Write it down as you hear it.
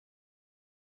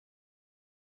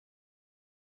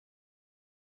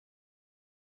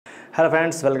Hello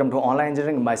friends, welcome to online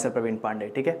engineering. My self Praveen Pandey.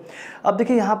 ठीक है, अब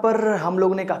देखिए यहाँ पर हम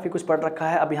लोगों ने काफ़ी कुछ पढ़ रखा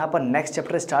है। अब यहाँ पर नेक्स्ट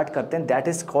चैप्टर स्टार्ट करते हैं, that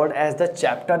is called as the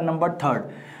chapter number 3।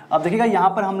 अब देखिएगा यहाँ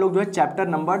पर हम लोग जो है चैप्टर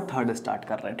नंबर 3 स्टार्ट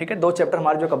कर रहे हैं। ठीक है, 2 चैप्टर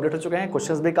हमारे जो कंप्लीट हो चुके हैं,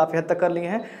 क्वेश्चंस भी काफ़ी हद तक कर लिए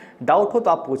हैं। डाउट हो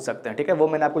तो आप पूछ सकते हैं। ठीक है, वो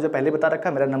मैंने आपको जो पहले बता रखा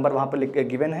है, मेरा नंबर वहाँ पर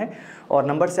गिवन है और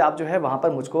नंबर से आप जो है वहाँ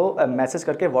पर मुझको मैसेज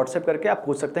करके व्हाट्सएप करके आप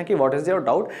पूछ सकते हैं कि what is your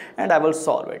doubt and I will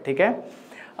solve it. ठीक है,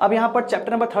 अब यहाँ पर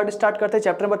चैप्टर नंबर 3 स्टार्ट करते हैं।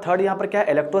 चैप्टर नंबर 3 यहाँ पर क्या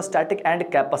है, इलेक्ट्रोस्टैटिक एंड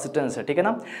कैपेसिटेंस है। ठीक है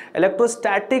ना,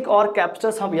 इलेक्ट्रोस्टैटिक और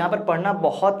कैपेसिटेंस हम यहाँ पर पढ़ना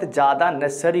बहुत ज़्यादा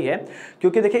नेसेसरी है,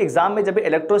 क्योंकि देखिए एग्जाम में जब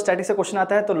इलेक्ट्रोस्टैटिक से क्वेश्चन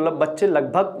आता है तो बच्चे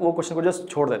लगभग वो क्वेश्चन को जो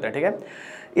छोड़ देते हैं। ठीक है,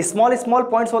 स्मॉल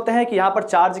पॉइंट्स होते हैं कि यहाँ पर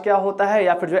चार्ज क्या होता है,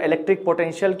 या फिर जो इलेक्ट्रिक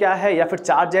पोटेंशियल क्या है, या फिर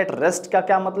चार्ज एट रेस्ट का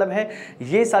क्या मतलब है,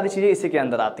 ये सारी चीज़ें इसी के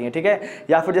अंदर आती हैं। ठीक है,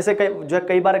 या फिर जैसे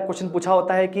कई बार क्वेश्चन पूछा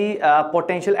होता है कि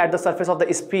potential at the surface of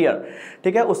the sphere.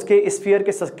 ठीक है, उसके स्फीयर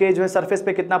के जो है सरफेस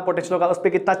पे कितना पोटेंशियल होगा, उस पर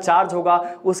कितना चार्ज होगा,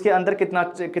 उसके अंदर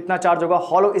कितना चार्ज होगा,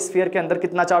 हॉलो स्फीयर के अंदर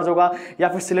कितना चार्ज होगा, या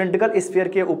फिर सिलेंड्रिकल स्फीयर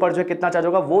के ऊपर जो है कितना चार्ज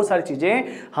होगा, वो सारी चीज़ें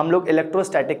हम लोग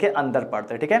इलेक्ट्रोस्टैटिक के अंदर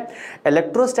पढ़ते हैं। ठीक है,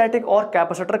 इलेक्ट्रोस्टैटिक और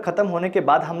कैपेसिटर खत्म होने के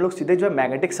बाद हम लोग सीधे जो है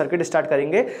मैग्नेटिक सर्किट स्टार्ट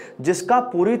करेंगे, जिसका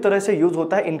पूरी तरह से यूज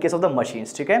होता है in case of the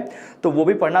machines. ठीक है, तो वो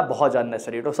भी पढ़ना बहुत ज़्यादा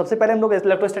नेसेसरी है। तो सबसे पहले हम लोग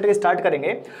इलेक्ट्रोस्टैटिक स्टार्ट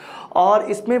करेंगे और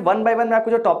इसमें 1 बाय 1 मैं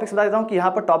आपको जो टॉपिक्स बता देता हूँ कि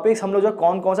यहाँ पर टॉपिक्स हम लोग जो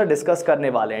कौन कौन सा डिस्कस करने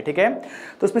वाले हैं। ठीक है,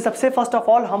 तो इसमें सबसे फर्स्ट ऑफ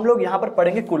ऑल हम लोग यहाँ पर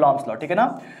पढ़ेंगे कूलॉम्ब्स लॉ। ठीक है ना,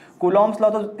 कूलॉम्ब्स लॉ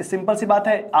तो सिंपल सी बात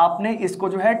है, आपने इसको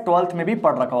जो है 12th में भी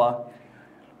पढ़ रखा होगा।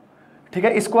 ठीक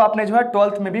है, इसको आपने जो है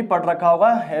 12th में भी पढ़ रखा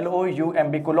होगा,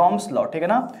 LOUMB कूलॉम्ब्स लॉ। ठीक है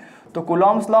ना, तो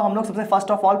कूलॉम्ब्स लॉ हम लोग सबसे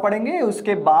फर्स्ट ऑफ ऑल पढ़ेंगे।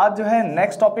 उसके बाद जो है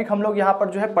नेक्स्ट टॉपिक हम लोग यहाँ पर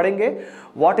जो है पढ़ेंगे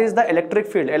what is the electric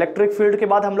field. Electric field के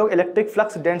बाद हम लोग इलेक्ट्रिक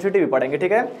फ्लक्स डेंसिटी भी पढ़ेंगे।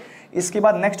 ठीक है, इसके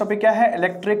बाद नेक्स्ट टॉपिक क्या है,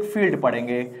 इलेक्ट्रिक फील्ड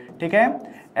पढ़ेंगे। ठीक है,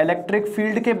 इलेक्ट्रिक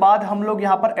फील्ड के बाद हम लोग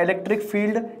यहाँ पर इलेक्ट्रिक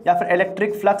फील्ड या फिर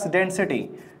इलेक्ट्रिक फ्लक्स डेंसिटी।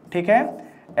 ठीक है,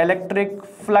 इलेक्ट्रिक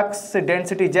फ्लक्स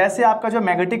डेंसिटी, जैसे आपका जो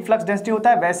मैग्नेटिक फ्लक्स डेंसिटी होता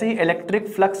है वैसे ही इलेक्ट्रिक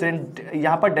फ्लक्स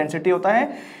यहाँ पर डेंसिटी होता है।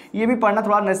 ये भी पढ़ना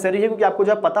थोड़ा नेसेसरी है, क्योंकि आपको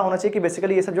जो पता होना चाहिए कि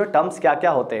बेसिकली ये सब जो टर्म्स क्या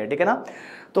क्या होते हैं। ठीक है ना,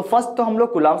 तो फर्स्ट तो हम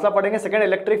लोग कूलॉम्ब्स लॉ पढ़ेंगे, सेकंड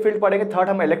इलेक्ट्रिक फील्ड पढ़ेंगे, थर्ड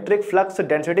हम इलेक्ट्रिक फ्लक्स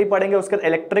डेंसिटी पढ़ेंगे, उसके बाद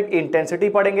इलेक्ट्रिक इंटेंसिटी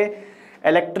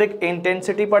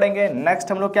पढ़ेंगे,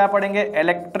 नेक्स्ट हम लोग क्या पढ़ेंगे,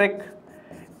 इलेक्ट्रिक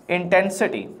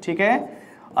इंटेंसिटी। ठीक है,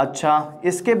 अच्छा,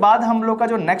 इसके बाद हम लोग का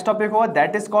जो नेक्स्ट टॉपिक होगा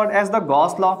that is called as the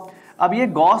Gauss law. अब ये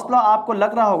गॉस लॉ आपको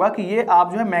लग रहा होगा कि ये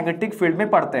आप जो है मैग्नेटिक फील्ड में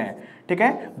पढ़ते हैं। ठीक है,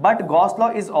 but Gauss law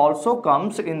is also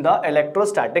comes in the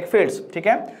electrostatic fields. ठीक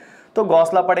है, तो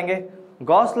गॉस लॉ पढ़ेंगे।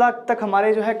 गॉस लॉ तक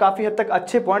हमारे जो है काफ़ी हद तक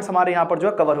अच्छे पॉइंट्स हमारे यहाँ पर जो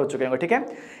है कवर हो चुके होंगे। ठीक है,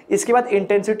 इसके बाद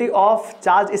इंटेंसिटी ऑफ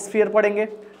चार्ज स्फीयर पढ़ेंगे।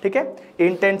 ठीक है,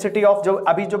 इंटेंसिटी ऑफ जो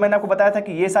अभी जो मैंने आपको बताया था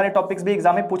कि ये सारे टॉपिक्स भी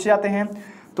एग्जाम में पूछे जाते हैं,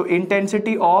 तो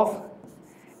इंटेंसिटी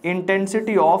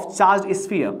ऑफ चार्ज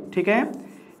स्फीयर। ठीक है,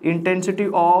 इंटेंसिटी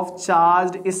ऑफ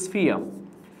चार्ज स्फीयर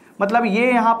मतलब ये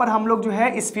यहाँ पर हम लोग जो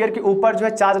है स्फीयर के ऊपर जो है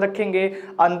चार्ज रखेंगे,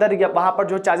 अंदर या वहाँ पर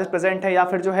जो चार्जेस प्रेजेंट है या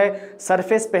फिर जो है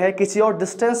सरफेस पे है, किसी और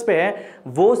डिस्टेंस पे है,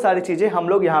 वो सारी चीज़ें हम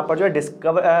लोग यहाँ पर जो है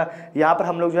यहाँ पर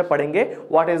हम लोग जो है पढ़ेंगे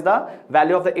what is the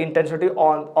value of the intensity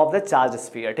of the charge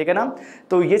sphere. ठीक है ना,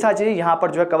 तो ये सारी चीज़ें यहाँ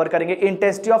पर जो है कवर करेंगे।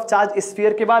 इंटेंसिटी ऑफ चार्ज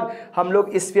स्फीयर के बाद हम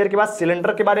लोग स्फीयर के बाद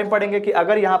सिलेंडर के बारे में पढ़ेंगे कि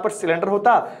अगर यहाँ पर सिलेंडर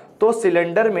होता तो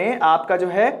सिलेंडर में आपका जो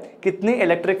है कितनी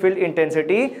इलेक्ट्रिक फील्ड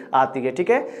इंटेंसिटी आती है। ठीक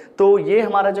है, तो ये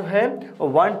हमारा जो है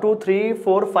 1 2 3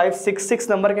 4 5 6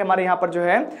 नंबर के हमारे यहाँ पर जो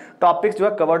है टॉपिक्स जो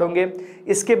है कवर्ड होंगे।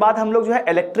 इसके बाद हम लोग जो है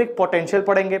इलेक्ट्रिक पोटेंशियल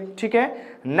पढ़ेंगे। ठीक है,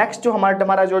 नेक्स्ट जो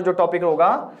हमारा जो टॉपिक होगा,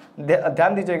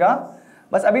 ध्यान दीजिएगा,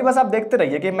 बस आप देखते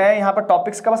रहिए कि मैं यहाँ पर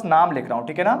टॉपिक्स का बस नाम लिख रहा हूँ।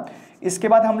 ठीक है ना, इसके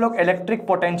बाद हम लोग इलेक्ट्रिक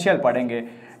पोटेंशियल पढ़ेंगे।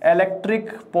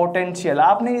 इलेक्ट्रिक पोटेंशियल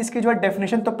आपने इसकी जो है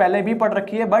डेफिनेशन तो पहले भी पढ़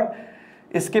रखी है, बट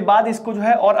इसके बाद इसको जो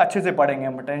है और अच्छे से पढ़ेंगे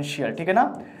पोटेंशियल। ठीक है ना,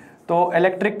 तो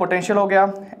इलेक्ट्रिक पोटेंशियल हो गया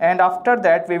and after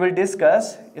that we will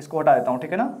discuss, इसको हटा देता हूँ।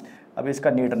 ठीक है ना, अभी इसका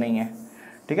नीड नहीं है।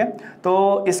 ठीक है,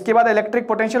 तो इसके बाद इलेक्ट्रिक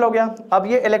पोटेंशियल हो गया। अब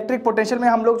ये इलेक्ट्रिक पोटेंशियल में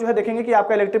हम लोग जो है देखेंगे कि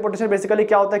आपका इलेक्ट्रिक पोटेंशियल बेसिकली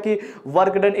क्या होता है कि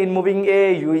work done in moving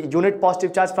a unit positive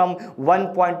charge from one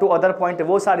point two other point,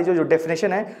 वो सारी जो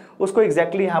डेफिनेशन है उसको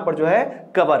एग्जैक्टली यहाँ पर जो है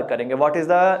कवर करेंगे। What is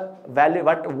the value,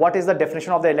 what is the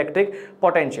definition of the electric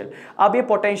potential. अब ये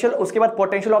पोटेंशियल, उसके बाद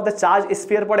potential of the charge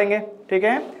sphere पढ़ेंगे। ठीक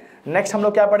है, नेक्स्ट हम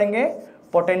लोग क्या पढ़ेंगे,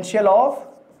 पोटेंशियल ऑफ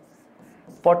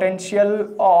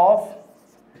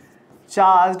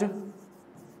चार्ज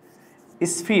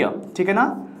स्फीयर। ठीक है ना,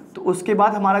 तो उसके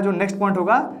बाद हमारा जो नेक्स्ट पॉइंट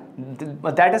होगा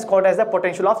that is called as the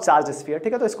potential of charge sphere.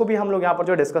 ठीक है, तो इसको भी हम लोग यहाँ पर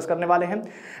जो डिस्कस करने वाले हैं।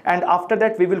 And after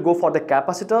that we will go for the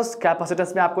capacitors.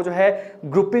 Capacitors में आपको जो है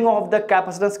ग्रुपिंग ऑफ द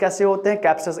कैपेसिटर्स कैसे होते हैं,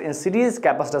 capacitors in series,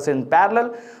 capacitors in parallel,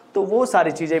 तो वो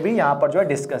सारी चीजें भी यहाँ पर जो है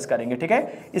डिस्कस करेंगे। ठीक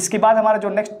है, इसके बाद हमारा जो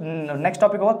नेक्स्ट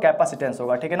टॉपिक होगा कैपेसिटेंस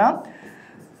होगा। ठीक है ना,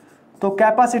 तो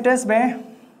कैपेसिटेंस में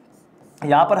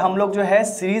यहाँ पर हम लोग जो है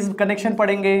सीरीज कनेक्शन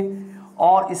पढ़ेंगे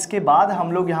और इसके बाद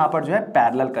हम लोग यहाँ पर जो है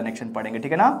पैरेलल कनेक्शन पढ़ेंगे,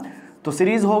 ठीक है ना। तो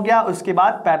सीरीज हो गया, उसके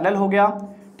बाद पैरेलल हो गया,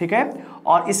 ठीक है।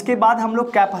 और इसके बाद हम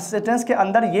लोग कैपेसिटेंस के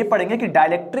अंदर ये पढ़ेंगे कि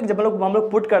डाइलेक्ट्रिक जब हम लोग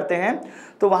पुट करते हैं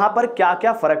तो वहां पर क्या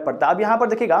क्या फर्क पड़ता है। अब यहाँ पर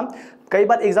देखिएगा, कई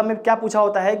बार एग्जाम में क्या पूछा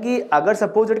होता है कि अगर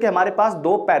सपोज कि हमारे पास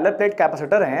दो पैरेलल प्लेट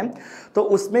कैपेसिटर हैं तो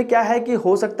उसमें क्या है कि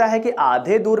हो सकता है कि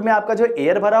आधे दूर में आपका जो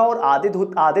एयर भरा हो और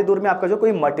आधे दूर में आपका जो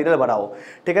कोई मटेरियल भरा हो,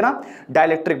 ठीक है ना,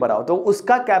 डाइलेक्ट्रिक भरा हो, तो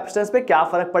उसका कैपेसिटेंस पे क्या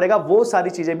फर्क पड़ेगा, वो सारी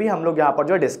चीजें भी हम लोग यहाँ पर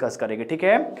जो है डिस्कस करेंगे, ठीक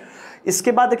है।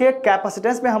 इसके बाद देखिए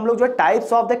कैपेसिटेंस में हम लोग जो है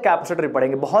टाइप्स ऑफ द कैपेसिटर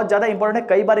पढ़ेंगे, बहुत ज्यादा इंपॉर्टेंट है।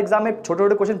 कई बार एग्जाम में छोटे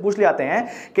छोटे क्वेश्चन पूछ ले आते हैं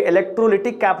कि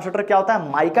इलेक्ट्रोलिटिक कैपेसिटर क्या होता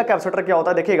है, माइका कैपेसिटर क्या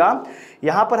होता है। देखिएगा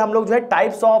यहां पर हम लोग जो है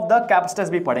टाइप्स ऑफ द कैपेसिटर्स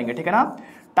भी पढ़ेंगे, ठीक है ना,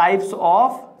 टाइप्स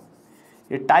ऑफ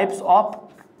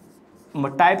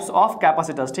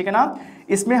कैपेसिटर्स, ठीक है ना।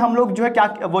 इसमें हम लोग जो है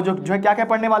क्या क्या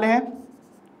पढ़ने वाले हैं।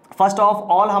 फर्स्ट ऑफ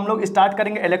ऑल हम लोग स्टार्ट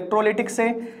करेंगे इलेक्ट्रोलिटिक से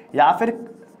या फिर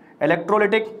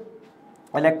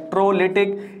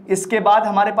इलेक्ट्रोलिटिक, इसके बाद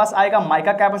हमारे पास आएगा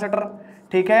माइका कैपेसिटर,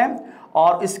 ठीक है।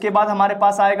 और इसके बाद हमारे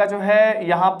पास आएगा जो है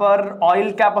यहाँ पर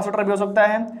ऑयल कैपेसिटर भी हो सकता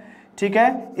है, ठीक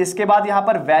है। इसके बाद यहाँ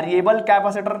पर वेरिएबल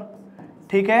कैपेसिटर,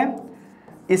 ठीक है।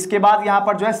 इसके बाद यहाँ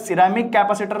पर जो है सिरेमिक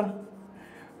कैपेसिटर।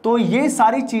 तो ये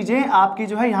सारी चीजें आपकी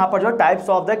जो है यहाँ पर जो टाइप्स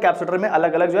ऑफ द कैपेसिटर में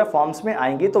अलग अलग जो है फॉर्म्स में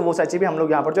आएंगी, तो वो सारी चीजें हम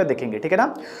लोग यहाँ पर जो है देखेंगे, ठीक है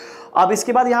ना। अब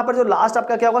इसके बाद यहाँ पर जो लास्ट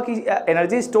आपका क्या होगा कि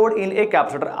energy stored in a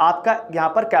capacitor, आपका यहाँ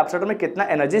पर कैपेसिटर में कितना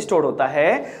एनर्जी स्टोर्ड होता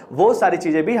है, वो सारी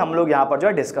चीजें भी हम लोग यहाँ पर जो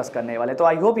है डिस्कस करने वाले हैं। तो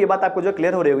आई होप ये बात आपको जो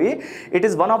क्लियर हो रही होगी। It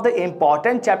is one of the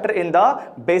important chapter in the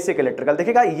basic electrical.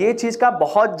 देखिएगा ये चीज का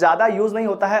बहुत ज्यादा यूज नहीं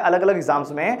होता है अलग अलग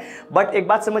एग्जाम्स में, बट एक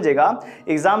बात समझिएगा,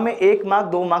 एग्जाम में 1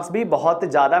 मार्क 2 मार्क्स भी बहुत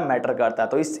ज्यादा मैटर करता है।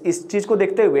 तो इस चीज को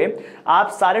देखते हुए आप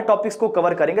सारे टॉपिक्स को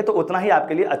कवर करेंगे तो उतना ही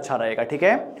आपके लिए अच्छा रहेगा, ठीक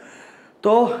है।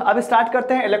 तो अब स्टार्ट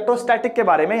करते हैं इलेक्ट्रोस्टैटिक के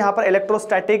बारे में। यहाँ पर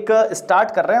इलेक्ट्रोस्टैटिक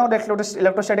स्टार्ट कर रहे हैं और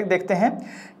इलेक्ट्रोस्टैटिक देखते हैं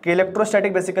कि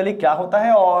इलेक्ट्रोस्टैटिक बेसिकली क्या होता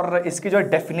है और इसकी जो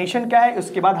डेफिनेशन क्या है।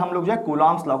 उसके बाद हम लोग जो है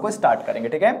कूलॉम्स लॉ को स्टार्ट करेंगे,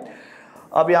 ठीक है।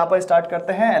 अब यहाँ पर स्टार्ट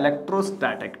करते हैं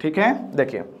इलेक्ट्रोस्टैटिक, ठीक है।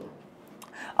 देखिए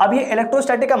अब ये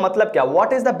इलेक्ट्रोस्टैटिक का मतलब क्या,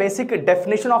 what is the basic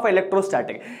definition of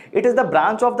electrostatic. It is the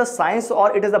branch of the science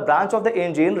और it is the branch of the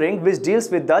engineering which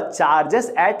deals with the charges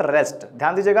at rest.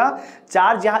 ध्यान दीजिएगा,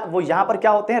 चार्ज यहाँ पर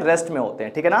क्या होते हैं, रेस्ट में होते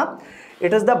हैं, ठीक है ना।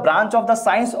 It is the branch of the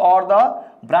science और the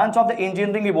branch of the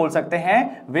engineering भी बोल सकते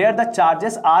हैं, where the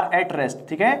charges are at rest,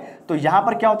 ठीक है। तो यहां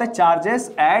पर क्या होता है,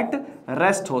 चार्जेस एट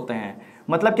रेस्ट होते हैं।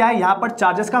 मतलब क्या है, यहां पर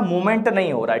चार्जेस का मूवमेंट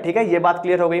नहीं हो रहा है, ठीक है। ये बात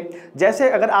क्लियर हो गई। जैसे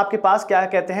अगर आपके पास क्या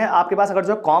कहते हैं, आपके पास अगर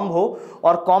जो कॉम्ब हो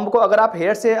और कॉम्ब को अगर आप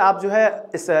हेयर से आप जो है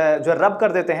इस जो रब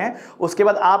कर देते हैं, उसके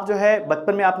बाद आप जो है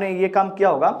बचपन में आपने ये काम किया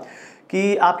होगा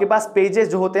कि आपके पास पेजेस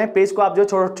जो होते हैं, पेज को आप जो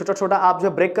छोटा छोटा आप जो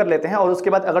ब्रेक कर लेते हैं और उसके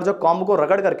बाद अगर जो कॉम्ब को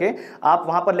रगड़ करके आप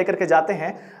वहां पर लेकर के जाते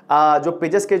हैं, जो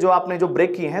पेजेस के जो आपने जो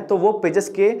ब्रेक किए हैं, तो वो पेजेस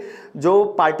के जो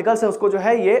पार्टिकल्स है उसको जो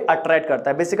है ये अट्रैक्ट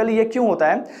करता है। बेसिकली ये क्यों होता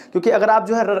है, क्योंकि अगर आप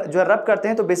जो है रब करते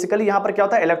हैं तो बेसिकली यहाँ पर क्या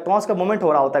होता है, इलेक्ट्रॉन्स का मूवमेंट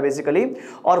हो रहा होता है बेसिकली,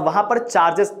 और वहां पर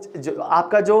चार्जेस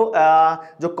आपका जो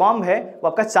कॉम्ब है वो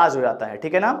आपका चार्ज हो जाता है,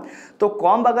 ठीक है ना। तो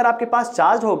कॉम्ब अगर आपके पास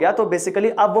चार्ज हो गया तो बेसिकली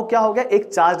अब वो क्या हो गया, एक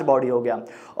चार्ज बॉडी हो गया।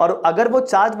 और अगर वो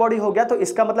चार्ज बॉडी हो गया तो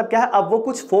इसका मतलब क्या है, अब वो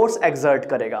कुछ फोर्स एक्सर्ट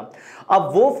करेगा।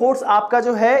 अब वो फोर्स आपका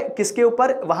जो है किसके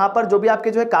ऊपर, वहां पर जो भी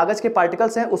आपके जो है कागज के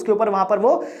पार्टिकल्स हैं उसके ऊपर वहां पर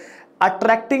वो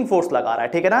अट्रैक्टिंग फोर्स लगा रहा है,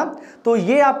 ठीक है ना। तो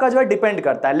ये आपका जो है डिपेंड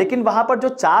करता है, लेकिन वहां पर जो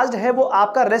चार्ज है वो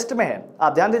आपका रेस्ट में है।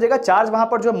 आप ध्यान दीजिएगा, चार्ज वहां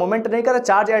पर जो मूवमेंट नहीं कर रहा,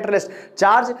 चार्ज एट रेस्ट,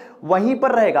 चार्ज वहीं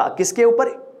पर रहेगा, किसके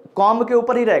ऊपर, कॉम्ब के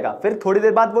ऊपर ही रहेगा। फिर थोड़ी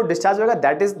देर बाद वो डिस्चार्ज होगा,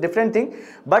 that is different thing,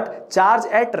 but charge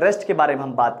at rest के बारे में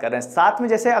हम बात कर रहे हैं। साथ में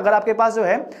जैसे अगर आपके पास जो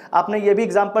है, आपने ये भी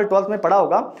एग्जांपल 12th में पढ़ा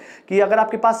होगा कि अगर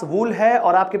आपके पास वूल है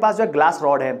और आपके पास जो है ग्लास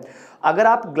रॉड है, अगर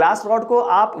आप ग्लास रॉड को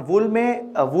आप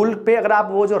वूल पे अगर आप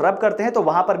वो जो रब करते हैं तो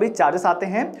वहां पर भी चार्जेस आते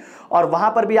हैं और वहां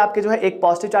पर भी आपके जो है एक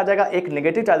पॉजिटिव चार्ज आएगा, एक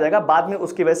नेगेटिव चार्ज आएगा, बाद में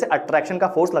उसकी वजह से अट्रैक्शन का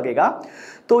फोर्स लगेगा।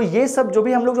 तो ये सब जो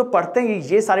भी हम लोग जो पढ़ते हैं,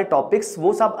 ये सारे टॉपिक्स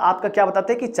वो सब आपका क्या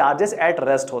बताते हैं कि चार्जेस एट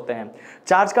रेस्ट होते हैं,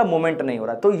 चार्ज का मूवमेंट नहीं हो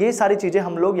रहा। तो ये सारी चीजें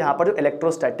हम लोग यहाँ पर जो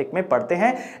इलेक्ट्रोस्टैटिक में पढ़ते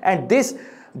हैं, एंड दिस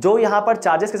जो यहां पर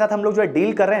चार्जेस के साथ हम लोग जो है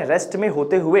डील कर रहे हैं रेस्ट में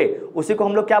होते हुए, उसी को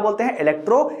हम लोग क्या बोलते हैं,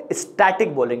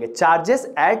 इलेक्ट्रोस्टैटिक बोलेंगे, चार्जेस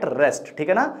एट रेस्ट, ठीक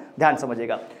है ना, ध्यान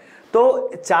समझिएगा।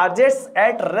 तो charges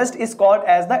at rest is called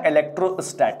as the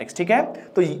electrostatics, ठीक है।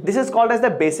 तो this is called as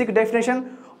the basic definition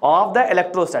of the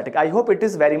electrostatic. I hope it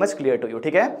is very much clear to you,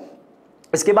 ठीक है।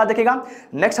 इसके बाद देखिएगा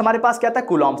नेक्स्ट हमारे पास क्या था,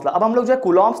 कूलॉम्स लॉ। अब हम लोग जो है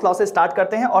कूलॉम्स लॉ से स्टार्ट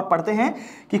करते हैं और पढ़ते हैं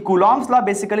कि कूलॉम्स लॉ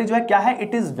बेसिकली जो है क्या है,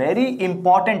 it is very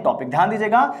important topic. ध्यान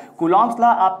दीजिएगा, कूलॉम्स लॉ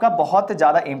आपका बहुत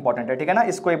ज्यादा इंपॉर्टेंट है, ठीक है ना।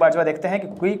 इसको एक बार जो है देखते हैं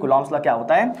कि कूलॉम्स लॉ क्या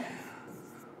होता है।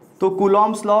 तो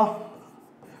कूलॉम्स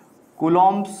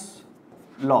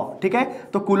लॉ, ठीक है।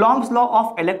 तो कूलॉम्ब्स लॉ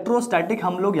ऑफ इलेक्ट्रोस्टैटिक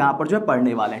हम लोग यहां पर जो है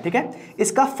पढ़ने वाले हैं, ठीक है।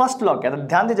 इसका फर्स्ट लॉ क्या था,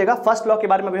 ध्यान दीजिएगा, फर्स्ट लॉ के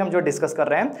बारे में भी हम जो डिस्कस कर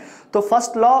रहे हैं। तो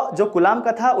फर्स्ट लॉ जो कूलॉम्ब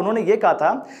का था, उन्होंने ये कहा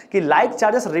था कि like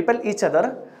charges repel each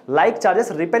other, like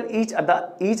charges repel each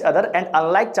other and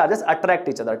unlike charges attract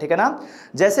each other, ठीक है ना।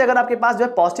 जैसे अगर आपके पास जो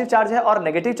है पॉजिटिव चार्ज है और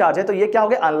नेगेटिव चार्ज है, तो ये क्या हो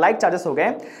गए, अनलाइक चार्जेस हो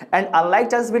गए, and unlike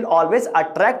charges will always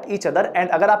attract each other. And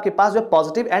अगर आपके पास जो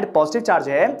पॉजिटिव एंड पॉजिटिव चार्ज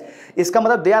है, इसका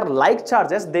मतलब they are like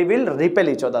charges, they will repel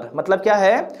each other. मतलब क्या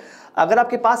है, अगर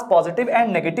आपके पास पॉजिटिव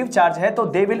एंड नेगेटिव चार्ज है तो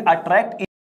they will attract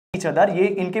each other, ये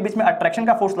इनके बीच में अट्रैक्शन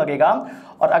का फोर्स लगेगा।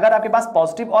 और अगर आपके पास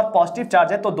पॉजिटिव और पॉजिटिव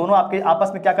चार्ज है तो दोनों आपके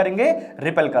आपस में क्या करेंगे,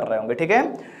 रिपेल कर रहे होंगे, ठीक है।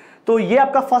 तो ये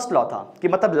आपका फर्स्ट लॉ था कि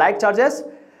मतलब like charges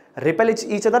repel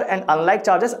each other and unlike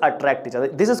charges attract each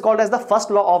other. This is called as the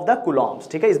first law of the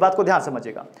coulombs, ठीक है। इस बात को ध्यान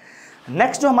समझिएगा।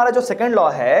 नेक्स्ट जो हमारा जो सेकंड लॉ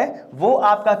है वो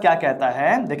आपका क्या कहता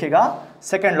है, देखिएगा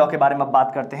सेकंड लॉ के बारे में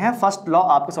बात करते हैं। फर्स्ट लॉ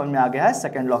आपको समझ में आ गया है,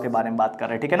 सेकंड लॉ के बारे में बात कर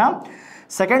रहे हैं, ठीक है ना।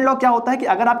 सेकंड लॉ क्या होता है कि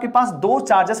अगर आपके पास दो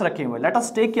चार्जेस रखे हुए, लेट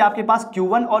अस टेक कि आपके पास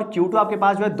Q1 और Q2 आपके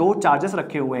पास जो है दो चार्जेस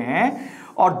रखे हुए हैं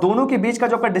और दोनों के बीच का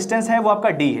जो आपका डिस्टेंस है वो आपका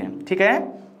d है, ठीक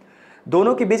है।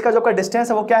 दोनों के बीच का जो आपका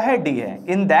डिस्टेंस है वो क्या है, d है।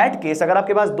 इन दैट केस अगर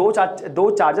आपके पास दो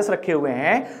चार्जेस रखे हुए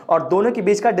हैं और दोनों के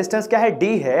बीच का डिस्टेंस क्या है, d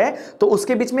है, तो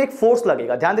उसके बीच में एक फोर्स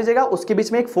लगेगा। ध्यान दीजिएगा, उसके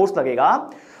बीच में एक फोर्स लगेगा।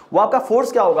 वो आपका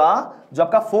फोर्स क्या होगा, जो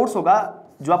आपका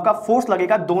फोर्स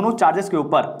लगेगा दोनों चार्जेस के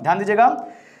ऊपर, ध्यान दीजिएगा,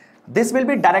 this will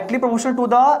be directly proportional to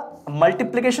the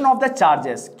multiplication of the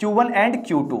charges Q1 and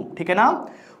Q2, ठीक है ना।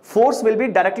 Force will be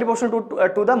directly proportional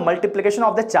to the multiplication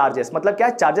of the charges. मतलब क्या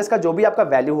है, चार्जेस का जो भी आपका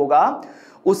वैल्यू होगा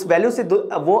उस वैल्यू से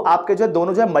वो आपके जो है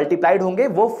दोनों जो है मल्टीप्लाइड होंगे,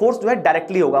 वो फोर्स जो है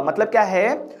डायरेक्टली होगा। मतलब क्या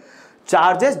है,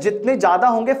 चार्जेस जितने ज्यादा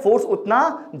होंगे फोर्स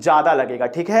उतना ज्यादा लगेगा,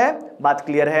 ठीक है, बात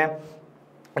क्लियर है।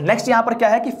 नेक्स्ट यहां पर क्या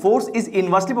है कि force is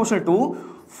inversely proportional to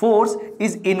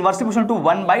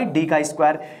 1/d का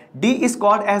square. d is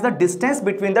called as the distance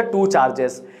between the two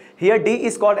charges. Here d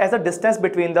is called as the distance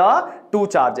between the two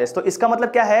charges. तो इसका मतलब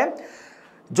क्या है,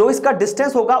 जो इसका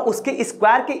डिस्टेंस होगा उसके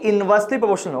स्क्वायर के इनवर्सली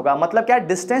प्रोपोर्शनल होगा। मतलब क्या है,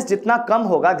 डिस्टेंस जितना कम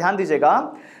होगा, ध्यान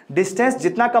दीजिएगा, डिस्टेंस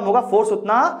जितना कम होगा फोर्स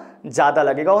उतना ज्यादा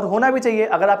लगेगा। और होना भी चाहिए,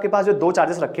 अगर आपके पास जो दो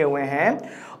चार्जेस रखे हुए हैं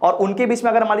और उनके बीच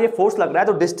में अगर हमारे लिए फोर्स लग रहा है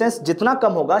तो डिस्टेंस जितना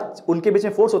कम होगा उनके बीच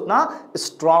में फोर्स उतना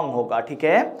स्ट्रांग होगा, ठीक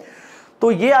है।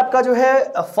 तो ये आपका जो है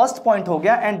फर्स्ट पॉइंट हो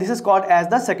गया and this is called as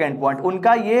the second point.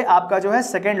 उनका ये आपका जो है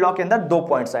सेकंड लॉ के अंदर दो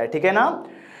पॉइंट्स है, ठीक है ना।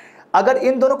 अगर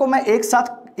इन दोनों को मैं एक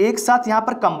साथ यहां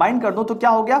पर कंबाइन कर दूं तो क्या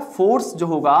हो गया, फोर्स जो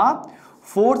होगा,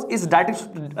 force is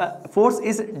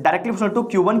directly proportional to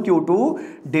Q1 Q2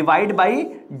 divide by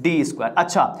d square.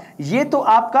 अच्छा, ये तो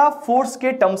आपका फोर्स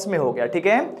के टर्म्स में हो गया, ठीक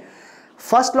है।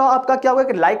 फर्स्ट लॉ आपका क्या होगा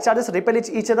कि like charges repel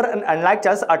each other and unlike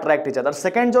charges attract each other.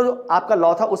 Second जो आपका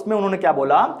लॉ था उसमें उन्होंने क्या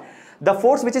बोला, the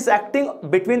force which is acting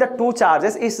between the two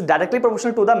charges is directly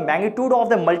proportional to the magnitude of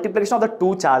the multiplication of the two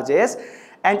charges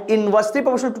and inversely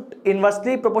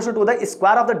proportional to the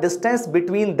square of the distance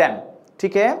between them,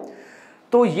 ठीक है।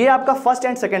 तो ये आपका first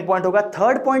and second point होगा।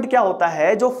 Third point क्या होता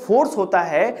है, जो फोर्स होता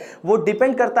है वो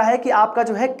डिपेंड करता है कि आपका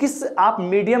जो है किस आप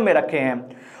मीडियम में रखे हैं।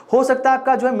 हो सकता है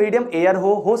आपका जो है मीडियम एयर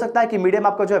हो सकता है कि मीडियम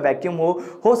आपका जो है वैक्यूम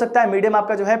हो सकता है मीडियम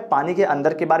आपका जो है पानी के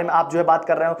अंदर के बारे में आप जो है बात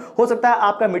कर रहे हो सकता है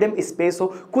आपका मीडियम स्पेस हो,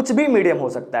 कुछ भी मीडियम हो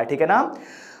सकता है, ठीक है ना।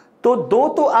 तो दो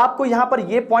तो आपको यहां पर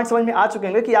ये पॉइंट समझ में आ चुके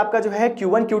होंगे कि आपका जो है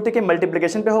Q1 Q2 के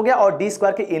मल्टीप्लिकेशन पे हो गया और d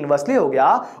स्क्वायर के इनवर्सली हो गया।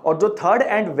 और जो third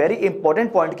and very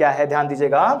important point क्या है, ध्यान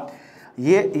दीजिएगा,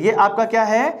 ये आपका क्या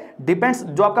है, डिपेंड्स,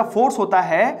 जो आपका फोर्स होता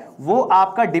है वो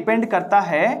आपका डिपेंड करता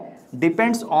है,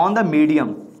 depends on the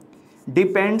medium,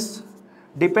 depends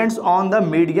on the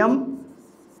medium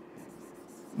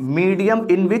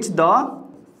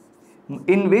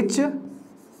in which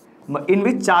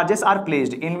charges are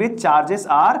placed,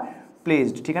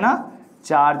 ठीक है ना,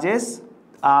 charges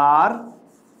are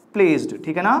placed,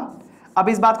 ठीक है ना। अब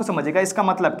इस बात को समझिएगा, इसका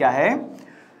मतलब क्या है,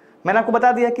 मैंने आपको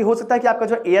बता दिया कि हो सकता है कि आपका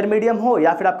जो एयर मीडियम हो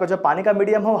या फिर आपका जो पानी का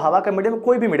मीडियम हो, हवा का मीडियम,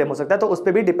 कोई भी मीडियम हो सकता है, तो उस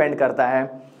पर भी डिपेंड करता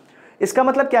है। इसका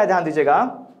मतलब क्या है, ध्यान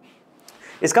दीजिएगा,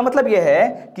 इसका मतलब यह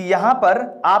है कि यहां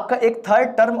पर आपका एक थर्ड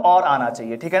टर्म और आना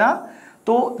चाहिए, ठीक है ना।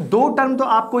 तो दो टर्म तो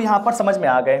आपको यहां पर समझ में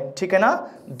आ गए, ठीक है ना,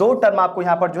 दो टर्म आपको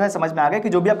यहां पर जो है समझ में आ गए कि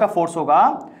जो भी आपका फोर्स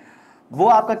होगा वो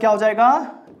आपका क्या हो जाएगा,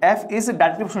 F is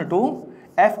directly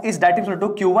proportional to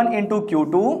Q1 into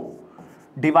Q2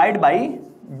 divide by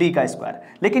d का स्क्वायर।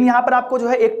 लेकिन यहां पर आपको जो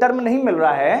है एक टर्म नहीं मिल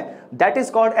रहा है, that is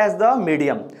called as the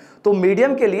medium. तो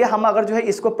मीडियम के लिए हम अगर जो है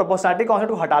इसको प्रोपोर्शनलिटी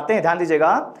कांस्टेंट हटाते हैं, ध्यान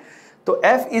दीजिएगा, तो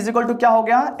F इज इक्वल टू क्या हो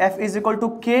गया, F is equal to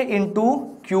K into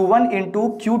Q1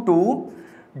 into Q2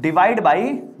 divide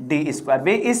by d square,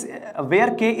 where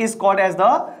K is called as the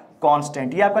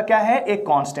constant. ये आपका क्या है, एक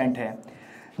कांस्टेंट है।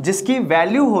 जिसकी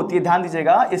वैल्यू होती है, ध्यान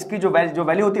दीजिएगा, इसकी जो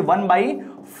वैल्यू होती है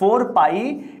 1/4 पाई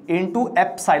इंटू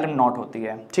एप्सिलॉन नॉट होती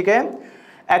है, ठीक है।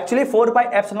 Actually 4 pi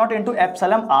epsilon not into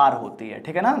epsilon R होती है,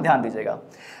 ठीक है ना, ध्यान दीजिएगा।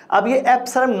 अब ये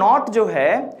एप्सिलॉन नॉट जो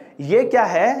है ये क्या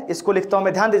है, इसको लिखता हूं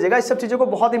मैं, ध्यान दीजिएगा, इस सब चीजों को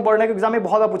बहुत इंपॉर्टेंट है कि एग्जाम में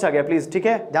बहुत बार पूछा गया, प्लीज, ठीक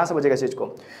है, ध्यान से समझिएगा इस चीज को,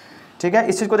 ठीक है।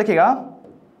 इस चीज को देखिएगा,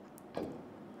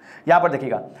 यहां पर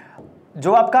देखिएगा,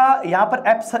 जो आपका यहां पर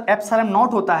एप्सिलॉन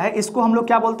नॉट होता है, इसको हम लोग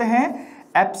क्या बोलते हैं,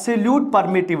 एब्सोल्यूट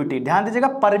परमिटिविटी। ध्यान दीजिएगा,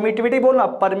 परमिटिविटी बोलना,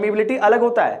 परमिबिलिटी अलग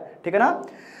होता है, ठीक है ना।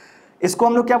 इसको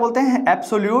हम लोग क्या बोलते हैं,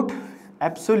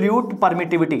 एब्सोल्यूट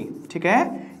परमिटिविटी, ठीक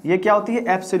है। ये क्या होती है,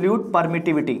 एब्सोल्यूट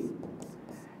परमिटिविटी,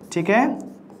 ठीक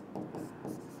है,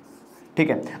 ठीक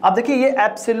है। अब देखिए, ये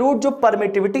एब्सोल्यूट जो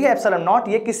परमिटिविटी है एप्सिलॉन नॉट,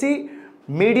 ये किसी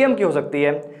मीडियम की हो सकती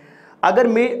है। अगर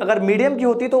मीडियम की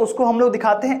होती है तो उसको हम लोग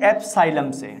दिखाते हैं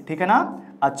एप्सिलॉन से, ठीक है ना।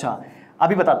 अच्छा,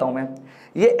 अभी बताता हूं मैं,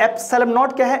 ये एप्सिलॉन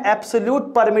नॉट क्या है,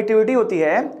 एब्सोल्यूट परमिटिविटी होती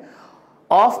है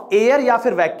ऑफ एयर या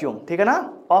फिर वैक्यूम, ठीक है ना,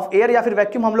 ऑफ एयर या फिर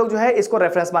वैक्यूम, हम लोग जो है इसको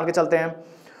रेफरेंस मान के चलते हैं।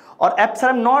 और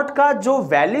एप्सिलॉन नॉट का जो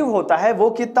वैल्यू होता है वो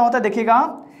कितना होता है,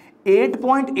 देखिएगा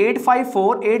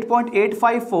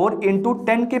 8.854 इंटू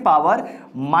 10 के पावर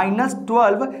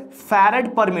 -12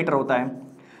 फैरेड पर मीटर होता है।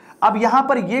 अब यहां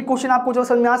पर ये क्वेश्चन आपको जो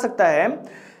समझ में आ सकता है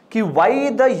कि why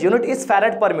the unit is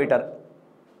farad पर metre,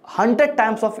 100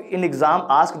 times of in exam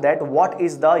ask that what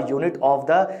is the unit of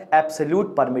the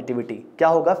absolute permittivity, क्या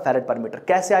होगा, फैरेड पर मीटर।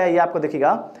 कैसे आया ये आपको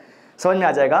देखिएगा, समझ में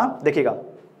आ जाएगा, देखिएगा,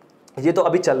 ये तो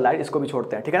अभी चल रहा है, इसको भी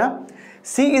छोड़ते हैं, ठीक है ना।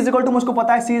 C इज इक्वल टू, मुझको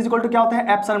पता है C इज इक्वल टू क्या होता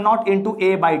है, epsilon not into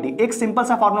A by D. एक सिंपल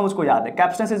सा फॉर्मूला मुझको याद है,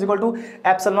 capacitance is equal to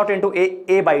epsilon not into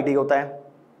A by D होता है,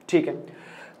 ठीक है।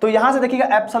 तो यहां से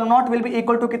देखिएगा epsilon not will be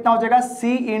equal to कितना हो जाएगा, C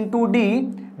into D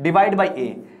divide by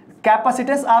A।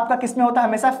 Capacitance आपका किस में होता है,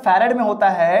 हमेशा फैरेड में होता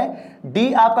है,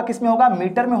 डी आपका किस में होगा,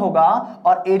 मीटर में होगा,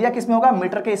 और एरिया किस में होगा,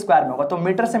 मीटर के स्क्वायर में होगा। तो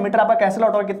मीटर से मीटर आपका कैंसिल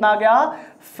आउट होगा, कितना आ गया,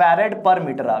 फैरेड पर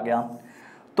मीटर आ गया।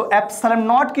 तो एप्सिलॉन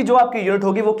नॉट की जो आपकी यूनिट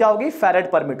होगी वो क्या होगी,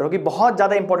 फैरेड पर मीटर होगी। बहुत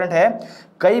ज्यादा इंपॉर्टेंट है,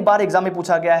 कई बार एग्जाम में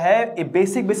पूछा गया है, ये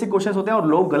बेसिक क्वेश्चंस होते हैं और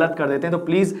लोग गलत कर देते हैं, तो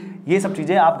प्लीज ये सब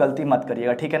चीजें आप गलती मत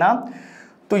करिएगा, ठीक है ना।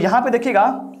 तो यहां पे देखिएगा,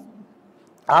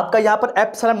 आपका यहां पर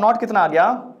एप्सिलॉन नॉट कितना आ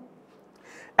गया,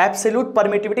 एब्सोल्यूट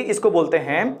परमिटिविटी इसको बोलते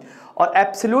हैं, और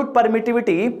एब्सोल्यूट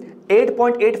परमिटिविटी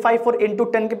 8.854 इंटू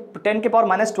 10 के पावर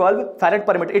 -12 फैरेड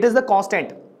पर metre, it is the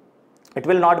constant, it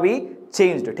will not be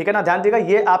changed, ठीक है ना, ध्यान दीजिएगा,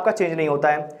 ये आपका चेंज नहीं होता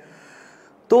है।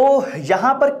 तो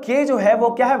यहां पर K जो है वो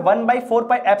क्या है, 1/4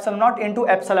 pi epsilon not into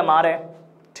epsilon R है,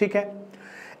 ठीक है।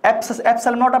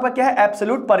 एप्सिलॉन नॉट आपका क्या है,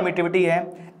 एब्सोल्यूट परमिटिविटी है।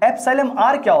 एप्सिलॉन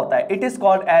आर क्या होता है, it is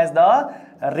called as the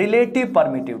relative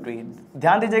permittivity.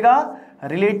 ध्यान दीजिएगा,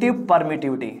 रिलेटिव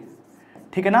परमिटिविटी,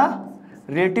 ठीक है ना,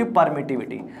 रिलेटिव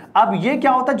परमिटिविटी। अब ये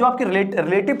क्या होता है, जो आपकी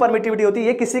रिलेटिव परमिटिविटी होती है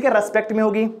ये किसी के रेस्पेक्ट में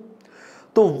होगी,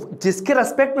 तो जिसके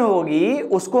रेस्पेक्ट में होगी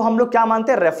उसको हम लोग क्या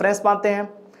मानते हैं, रेफरेंस मानते हैं।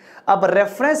 अब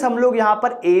रेफरेंस हम लोग यहां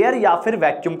पर एयर या फिर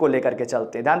वैक्यूम को लेकर के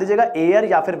चलते हैं, ध्यान दीजिएगा, एयर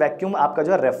या फिर वैक्यूम आपका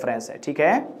जो है रेफरेंस है, ठीक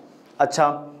है।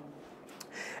 अच्छा,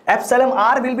 epsilon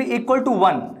R will be equal to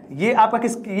 1, ये आपका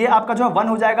जो है 1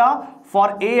 हो जाएगा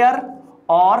फॉर एयर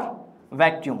और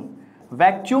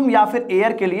वैक्यूम या फिर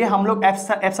एयर के लिए हम लोग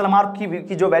एप्सिलॉन आर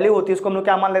की जो वैल्यू होती है उसको हम लोग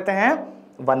क्या मान लेते हैं,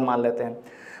 1 मान लेते हैं।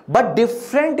 बट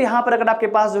डिफरेंट यहां पर अगर आपके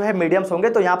पास जो है मीडियम्स होंगे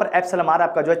तो यहां पर एप्सिलॉन आर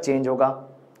आपका जो है चेंज होगा,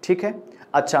 ठीक है।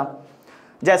 अच्छा,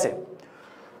 जैसे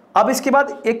अब इसके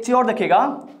बाद एक चीज और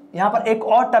देखिएगा, यहां पर एक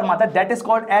और टर्म आता है that is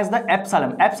called as the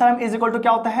epsilon. Epsilon is equal to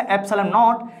क्या होता है, epsilon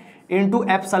not into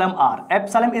epsilon R.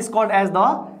 Epsilon is called as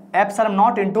the epsilon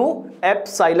not into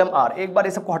epsilon R. एक बार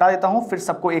ये सबको हटा देता हूं, फिर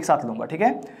सबको एक साथ लूंगा, ठीक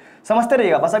है। समझते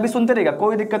रहिएगा, बस अभी सुनते रहिएगा,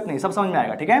 कोई दिक्कत नहीं, सब समझ में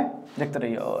आएगा, ठीक है। देखते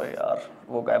रहिए, यार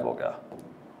वो गायब हो गया,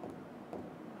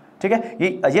 ठीक है।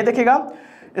 ये देखिएगा,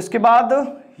 इसके बाद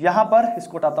यहां पर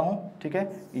इसको हटाता हूं, ठीक है,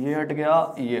 ये हट गया,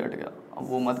 अब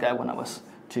वो मत गायब होना बस,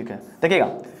 ठीक है। देखिएगा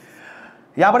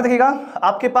यहां पर, देखिएगा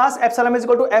आपके पास epsilon is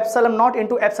equal to epsilon not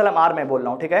into epsilon R में बोल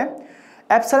रहा हूं, ठीक है।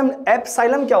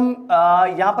 एप्सिलॉन क्या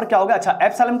यहां पर क्या होगा, अच्छा,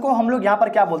 एप्सिलॉन को हम लोग यहां पर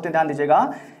क्या बोलते हैं, ध्यान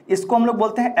दीजिएगा, इसको हम लोग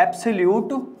बोलते हैं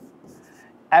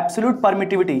एब्सोल्यूट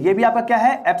परमिटिविटी। ये भी आपका क्या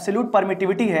है, एब्सोल्यूट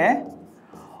परमिटिविटी है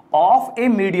of a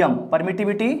medium,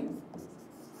 permittivity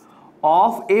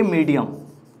of a medium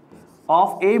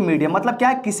मतलब क्या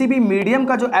है, किसी भी मीडियम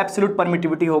का जो एब्सोल्यूट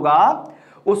परमिटिविटी होगा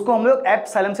उसको हम लोग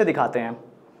एप्सिलॉन से दिखाते हैं।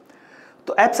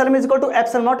 तो epsilon is equal to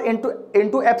epsilon not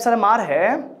into epsilon R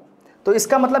है, तो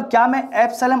इसका मतलब क्या, मैं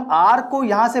एप्सिलॉन आर को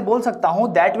यहां से बोल सकता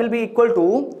हूं that will be equal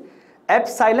to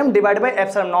epsilon divide by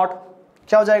epsilon not.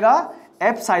 क्या हो जाएगा,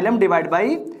 epsilon divide by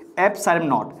epsilon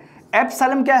not.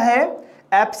 Epsilon क्या है,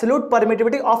 absolute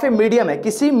permittivity of a medium है,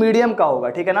 किसी मीडियम का होगा,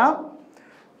 ठीक है ना।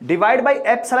 डिवाइड बाय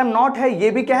एप्सिलॉन नॉट है, ये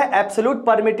भी क्या है, एब्सोल्यूट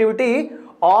परमिटिविटी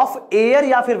ऑफ एयर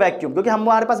या फिर वैक्यूम, क्योंकि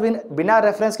हमारे पास बिना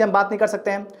रेफरेंस के हम बात नहीं कर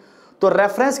सकते हैं, तो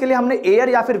रेफरेंस के लिए हमने एयर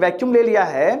या फिर वैक्यूम ले लिया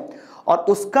है और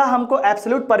उसका हमको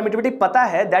एब्सोल्यूट परमिटिविटी पता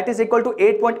है, that is equal to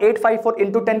 8.854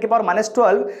 into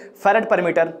 10⁻12 farad पर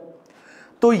मीटर।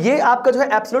 तो ये आपका जो है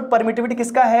एब्सोल्यूट परमिटिविटी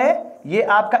किसका है, ये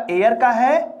आपका एयर का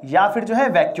है या फिर जो है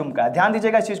वैक्यूम का है, ध्यान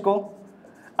दीजिएगा इस चीज को।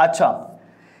 अच्छा,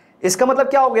 इसका मतलब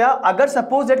क्या हो गया, अगर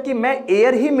सपोज दैट कि मैं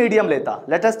एयर ही मीडियम लेता,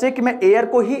 लेट अस टेक कि मैं एयर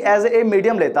को ही एज ए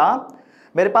मीडियम लेता,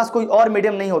 मेरे पास कोई और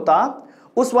मीडियम नहीं होता,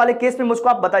 उस वाले केस में मुझको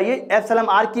आप बताइए एप्सिलॉन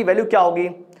आर की वैल्यू क्या होगी।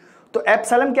 तो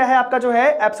एप्सिलॉन क्या है आपका जो है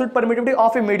absolute permittivity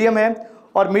of a medium है,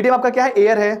 और मीडियम आपका क्या है,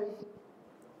 एयर है।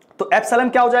 तो एप्सिलॉन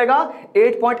क्या हो जाएगा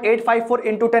 8.854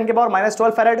 into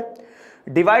 10⁻12 farad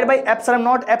divide by epsilon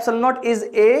not. Epsilon not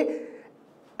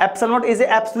is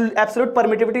absolute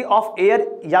permittivity of air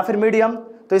या फिर मीडियम।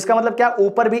 तो इसका मतलब क्या,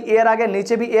 ऊपर भी एयर आ गया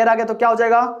नीचे भी एयर आ गया, तो क्या हो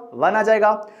जाएगा 1 आ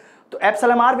जाएगा। तो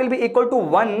epsilon R will be equal to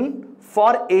 1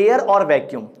 for air और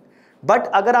वैक्यूम। बट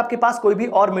अगर आपके पास कोई भी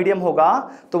और मीडियम होगा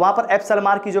तो वहां पर एप्सिलॉन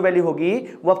आर की जो वैल्यू होगी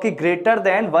वो आपकी ग्रेटर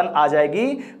देन 1 आ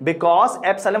जाएगी, because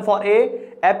epsilon for A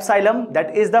epsilon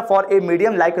that is the for a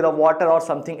medium like the water और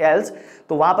समथिंग एल्स।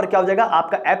 तो वहां पर क्या हो जाएगा,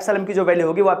 आपका एप्सिलॉन की जो वैल्यू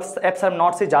होगी वो एप्सिलॉन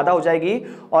नॉट से ज्यादा हो जाएगी,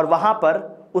 और वहां पर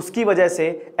उसकी वजह से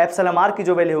एप्सिलॉन आर की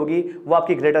जो वैल्यू होगी वो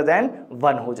आपकी ग्रेटर देन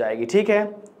 1 हो जाएगी। ठीक है,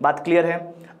 बात क्लियर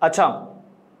है। अच्छा,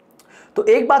 तो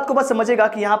एक बात को बस समझिएगा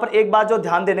कि यहां पर एक बात जो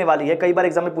ध्यान देने वाली है, कई बार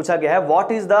एग्जाम में पूछा गया है,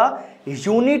 what is the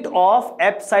unit of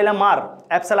epsilon R.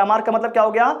 Epsilon R का मतलब क्या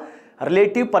हो गया,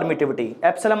 relative permittivity.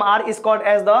 Epsilon R is called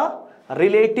as the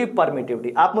relative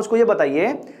permittivity. आप मुझको ये बताइए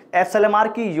एप्सिलॉन आर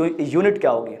की यूनिट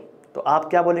क्या होगी। तो आप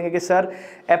क्या बोलेंगे कि सर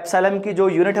एप्सिलॉन की जो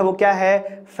यूनिट है वो क्या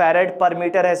है, फैरेड पर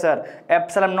मीटर है सर।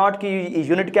 एप्सिलॉन नॉट की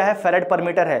यूनिट क्या है, फैरेड पर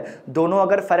मीटर है। दोनों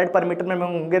अगर फैरेड पर मीटर में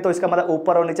होंगे तो इसका मतलब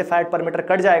ऊपर और नीचे फैरेड पर मीटर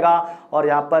कट जाएगा और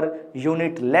यहाँ पर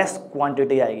यूनिट लेस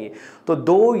क्वांटिटी आएगी। तो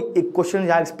दो क्वेश्चन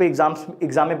यहाँ इस पे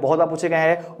एग्जाम में बहुत बार पूछे गए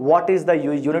हैं, what is the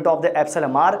unit of the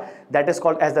epsilon R that is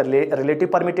called as the relative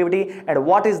permittivity, and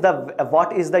what is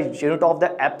the unit of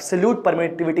the absolute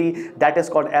permittivity that is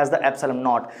called as the epsilon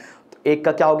not. एक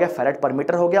का क्या हो गया, farad पर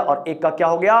metre हो गया, और एक का क्या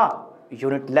हो गया,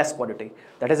 unit less quantity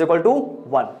that is equal to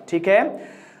 1। ठीक है,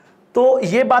 तो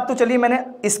ये बात तो चलिए मैंने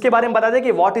इसके बारे में बता दिया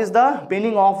कि what is the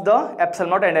meaning of the epsilon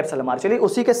not and epsilon R. चलिए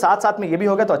उसी के साथ साथ में ये भी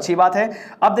हो गया तो अच्छी बात है।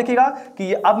 अब देखिएगा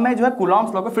कि अब मैं जो है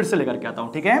कूलॉम्ब्स लॉ को फिर से लेकर के आता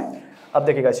हूं। ठीक है, अब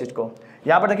देखिएगा इस चीज को,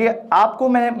 यहां पर देखिए आपको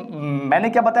मैंने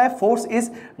क्या बताया, force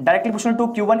is directly proportional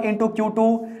to Q1 into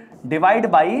Q2 divide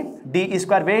by D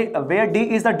square, where D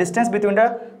is the distance between the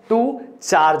two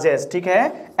charges. ठीक है,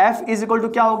 F इज इक्वल टू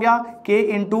क्या हो गया, K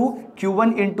into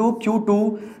Q1 into Q2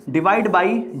 divide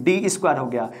by D square हो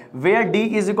गया, where D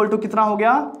is equal to कितना हो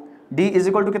गया, D इज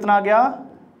इक्वल टू कितना आ गया,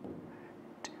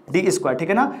 डी स्क्वायर। ठीक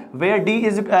है ना,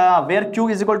 where Q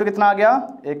is equal to कितना आ गया,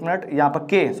 एक मिनट, यहाँ पर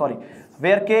K sorry,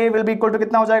 where K will be equal to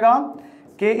कितना हो जाएगा,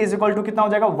 K इज इक्वल टू कितना हो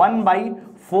जाएगा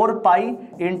 1/4 pi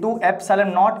into epsilon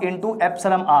not into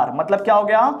epsilon R. मतलब क्या हो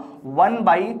गया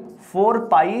 1/4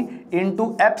 पाई इंटू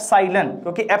एप्सिलॉन,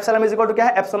 क्योंकि एप्सिलॉन इज इक्वल टू क्या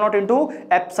है, epsilon not into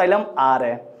epsilon R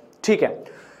है। ठीक है,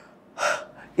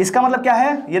 इसका मतलब क्या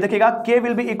है, ये देखिएगा K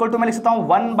will be equal to, मैं लिख सकता हूं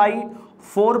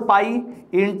 1/4 पाई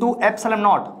इंटू एप्सिलॉन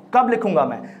नॉट। कब लिखूंगा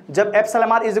मैं, जब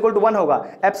epsilon R is equal to 1 होगा।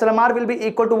 Epsilon R will be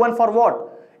equal to 1 for what,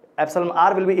 epsilon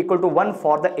r will be equal to 1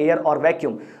 for the air or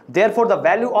vacuum. Therefore, the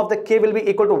value of the K will be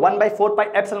equal to 1/4 pi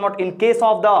epsilon naught in case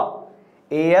of the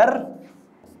air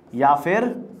या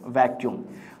फिर vacuum.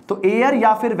 तो air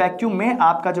या फिर vacuum में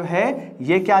आपका जो है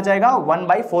ये क्या आ जाएगा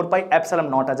 1/4 पाई एप्सिलॉन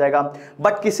नॉट आ जाएगा।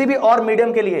 बट किसी भी और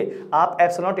मीडियम के लिए आप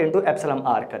epsilon not into epsilon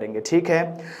R करेंगे। ठीक है,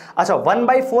 अच्छा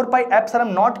 1/4 पाई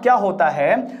एप्सिलॉन नॉट क्या होता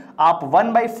है, आप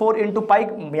 1/4 इंटू पाई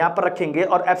यहां पर रखेंगे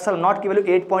और एप्सिलॉन नॉट की वैल्यू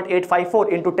 8.854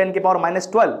 इंटू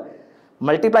 10⁻12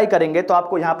 मल्टीप्लाई करेंगे तो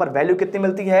आपको यहां पर वैल्यू कितनी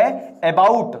मिलती है,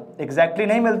 अबाउट, एग्जैक्टली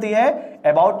नहीं मिलती है,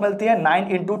 अबाउट मिलती है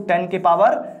 9 इंटू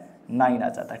 10⁻9 आ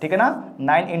जाता है। ठीक है ना,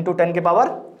 9 इंटू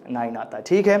 10⁻9 आता है।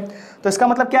 ठीक है, तो इसका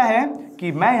मतलब क्या है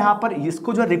कि मैं यहां पर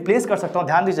इसको जो रिप्लेस कर सकता हूं,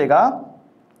 ध्यान दीजिएगा,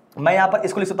 मैं यहां पर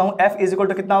इसको लिख सकता हूं F इज इक्वल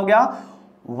टू कितना हो गया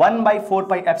 1/4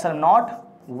 pi epsilon not,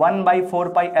 1/4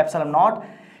 pi epsilon not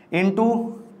into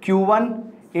Q1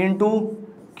 into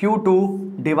Q2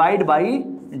 divide by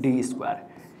D square.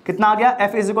 कितना आ गया,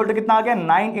 F इज इक्वल टू कितना आ गया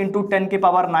 9 into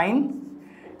 10⁻9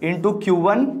 into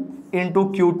Q1 into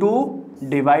Q2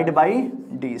 divide by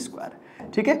D square.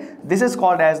 ठीक है, this is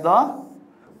called as the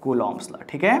coulombs law.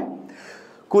 ठीक है,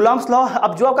 coulombs law.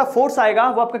 अब जो आपका फोर्स आएगा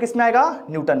वो आपका किस में आएगा,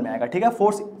 न्यूटन में आएगा। ठीक है,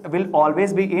 force will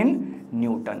always be in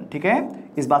newton. ठीक है,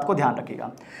 इस बात को ध्यान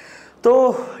रखिएगा।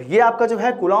 तो ये आपका जो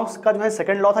है कूलॉम्ब्स का जो है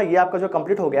सेकंड लॉ था, ये आपका जो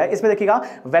कंप्लीट हो गया है। इसमें देखिएगा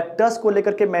वेक्टर्स को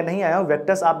लेकर के मैं नहीं आया हूँ,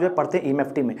 वेक्टर्स आप जो है पढ़ते हैं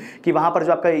ईएमएफटी में कि वहां पर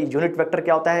जो आपका यूनिट वेक्टर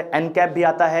क्या होता है, एन कैप भी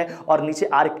आता है और नीचे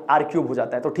आर क्यूब हो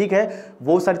जाता है। तो ठीक है,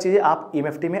 वो सारी चीजें आप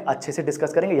ईएमएफटी में अच्छे से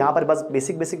डिस्कस करेंगे। यहाँ पर बस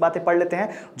बेसिक बातें पढ़ लेते हैं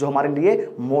जो हमारे लिए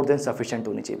मोर देन सफिशिएंट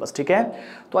होनी चाहिए बस, ठीक है।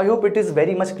 तो I hope it is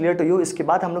very much clear to you. इसके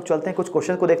बाद हम लोग चलते हैं कुछ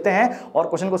क्वेश्चन को देखते हैं और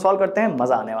क्वेश्चन को सॉल्व करते हैं,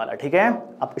 मजा आने वाला, ठीक है।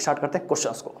 अब स्टार्ट करते हैं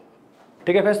क्वेश्चंस को,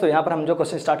 ठीक है फ्रेंड्स। तो यहाँ पर हम जो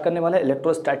क्वेश्चन स्टार्ट करने वाले हैं,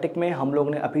 इलेक्ट्रोस्टैटिक में हम लोग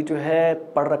ने अभी जो है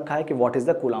पढ़ रखा है कि what is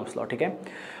the coulombs law, ठीक है।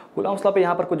 कूलॉम्ब्स लॉ पे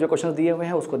यहाँ पर कुछ जो क्वेश्चन दिए हुए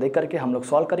हैं उसको देख करके हम लोग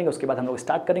सॉल्व करेंगे। उसके बाद हम लोग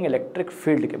स्टार्ट करेंगे इलेक्ट्रिक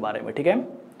फील्ड के बारे में, ठीक है।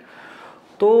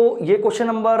 तो ये क्वेश्चन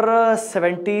नंबर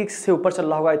 70 से ऊपर चल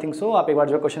रहा होगा, आई थिंक सो। आप एक बार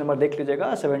जो क्वेश्चन नंबर देख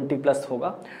लीजिएगा, 70+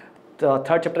 होगा। तो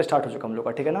थर्ड चैप्टर स्टार्ट हो चुका हम लोग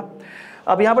का, ठीक है ना।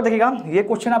 अब यहाँ पर देखिएगा, ये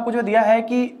क्वेश्चन आपको जो दिया है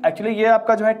कि एक्चुअली ये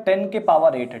आपका जो है 10 के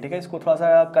पावर 8 है, ठीक है। इसको थोड़ा सा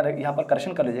यहाँ पर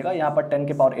करेक्शन कर लीजिएगा, यहाँ पर 10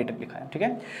 के पावर 8 लिखा है, ठीक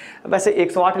है। वैसे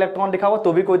 108 इलेक्ट्रॉन लिखा हुआ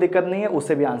तो भी कोई दिक्कत नहीं है,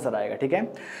 उससे भी आंसर आएगा, ठीक है।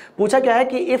 पूछा क्या है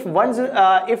कि इफ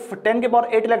 10 के power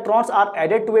 8 electrons are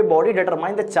added to a body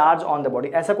determine the charge on the body.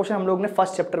 ऐसा क्वेश्चन हम लोग ने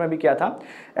फर्स्ट चैप्टर में भी किया था।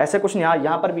 ऐसा क्वेश्चन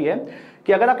यहाँ पर भी है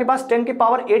कि अगर आपके पास 10 के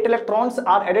power 8 electrons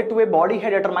are added to a body है,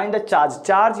 डिटरमाइन द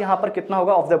चार्ज यहाँ पर कितना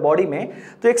होगा ऑफ द बॉडी में।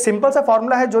 तो एक सिंपल सा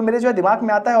फॉर्मूला है जो मेरे जो है दिमाग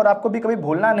में आता है और आपको भी कभी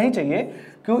भूलना नहीं चाहिए।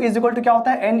 Q इज इक्वल टू क्या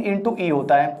होता है, N इंटू E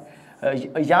होता है।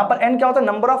 यहाँ पर N क्या होता है,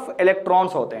 नंबर ऑफ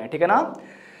इलेक्ट्रॉन्स होते हैं, ठीक है ना।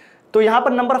 तो यहाँ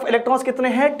पर नंबर ऑफ इलेक्ट्रॉन्स कितने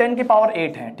हैं, 10 के पावर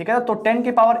 8 है, ठीक है। तो 10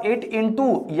 के पावर 8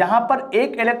 इंटू यहाँ पर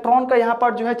एक इलेक्ट्रॉन का यहाँ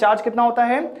पर जो है चार्ज कितना होता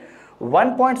है,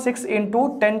 1.6 इंटू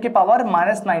 10 के पावर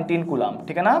 -19 कूलम,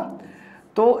 ठीक है ना।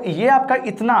 तो ये आपका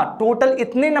इतना टोटल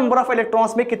इतने नंबर ऑफ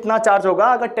इलेक्ट्रॉन्स में कितना चार्ज होगा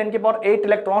अगर 10 के पावर 8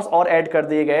 इलेक्ट्रॉन्स और ऐड कर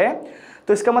दिए गए।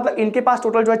 तो इसका मतलब इनके पास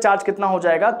टोटल जो है चार्ज कितना हो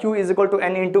जाएगा, Q is equal to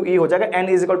N into E हो जाएगा। N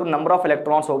is equal to number of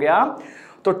electrons हो गया।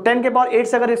 तो 10 के पावर 8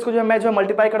 से अगर इसको जो मैं जो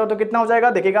मल्टीप्लाई करूं तो कितना हो जाएगा,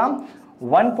 देखिएगा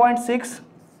 1.6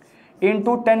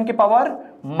 इंटू 10 के पावर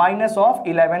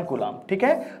 -11 कूलम, ठीक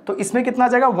है। तो इसमें कितना आ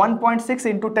जाएगा, 1.6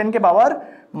 इंटू 10 के power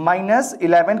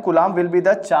 -11 coulomb will be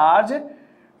the charge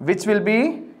which will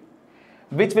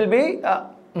be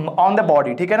on the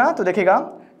body, ठीक है ना। तो देखिएगा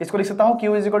इसको लिख सकता हूं,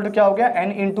 Q इज इक्वल टू क्या हो गया,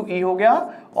 N इंटू E हो गया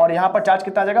और यहां पर चार्ज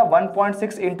कितना आ जाएगा,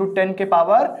 1.6 इंटू 10 के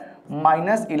पावर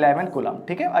 -11 कूलम,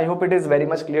 ठीक है। I hope it is very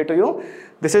much clear to you.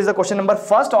 This is the question number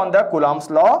first on the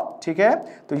coulombs law, ठीक है।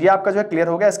 तो ये आपका जो है क्लियर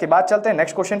हो गया। इसके बाद चलते हैं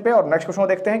नेक्स्ट क्वेश्चन पे और नेक्स्ट क्वेश्चन को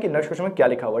देखते हैं कि नेक्स्ट क्वेश्चन में क्या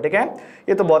लिखा हुआ, ठीक है।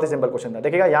 ये तो बहुत ही सिंपल क्वेश्चन था।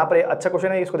 देखिएगा यहाँ पर अच्छा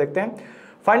क्वेश्चन है, इसको देखते हैं।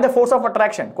 Find the force of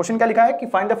attraction. Question क्या लिखा है कि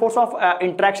find the force of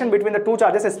interaction between the two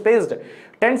charges spaced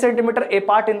 10 centimetre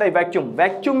apart in the vacuum.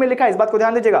 Vacuum में लिखा है, इस बात को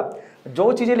ध्यान दीजिएगा।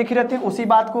 जो चीजें लिखी रहती हैं उसी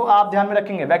बात को आप ध्यान में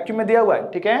रखेंगे। वैक्यूम में दिया हुआ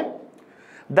है, ठीक है।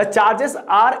 The charges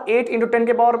are 8 into 10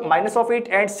 के पावर -8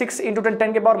 and 6 into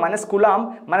 10 के power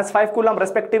 -5 coulomb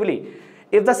respectively.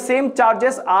 If the same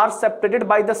charges are separated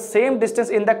by the same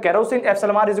distance in the kerosene,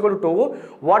 epsilon r is equal to 2,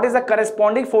 what is the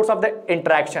corresponding force of the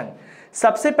interaction?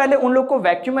 सबसे पहले उन लोग को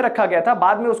vacuum में रखा गया था,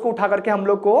 बाद में उसको उठा करके हम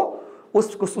लोग को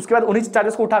उसके बाद उन्हीं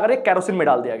चार्जेस को उठा करके कैरोसिन में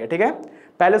डाल दिया गया, ठीक है।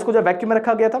 पहले उसको जो वैक्यूम में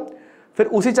रखा गया था, फिर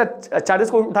उसी चार्जेस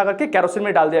को उठा करके कैरोसिन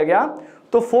में डाल दिया गया।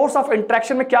 तो फोर्स ऑफ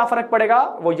इंटरेक्शन में क्या फर्क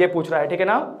पड़ेगा वो ये पूछ रहा है, ठीक है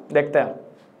ना। देखते हैं।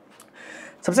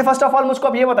 सबसे फर्स्ट ऑफ ऑल मुझको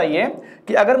अब ये बताइए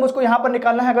कि अगर मुझको यहां पर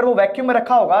निकालना है, अगर वो वैक्यूम में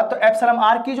रखा होगा तो एप्सिलॉन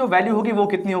आर की जो वैल्यू होगी वो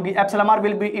कितनी होगी, epsilon R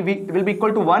will be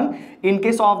equal to 1 in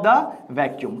case of the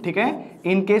vacuum, ठीक है।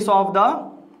 In case of the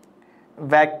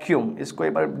vacuum, इसको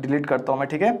एक बार डिलीट करता हूं मैं,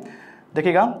 ठीक है।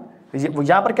 देखिएगा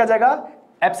यहां पर क्या जाएगा,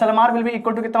 epsilon R will be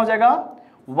equal to कितना हो जाएगा,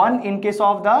 1 in case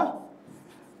of the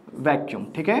vacuum,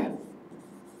 ठीक है,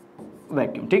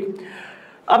 वैक्यूम, ठीक।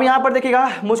 अब यहां पर देखिएगा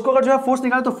मुझको अगर जो है फोर्स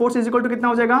निकाले तो फोर्स इज इक्वल टू कितना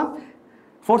हो जाएगा,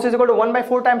 force is equal to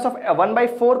 1/4 times of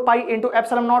 1/4 pi into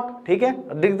epsilon not, ठीक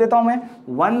है। लिख देता हूं मैं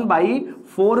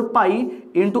 1/4 पाई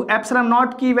इंटू एप्सिलॉन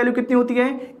नॉट की वैल्यू कितनी होती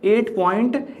है,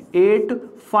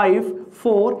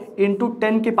 8.854 इंटू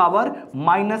 10 के power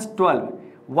 -12।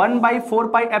 1/4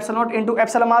 pi epsilon not into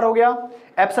epsilon R हो गया।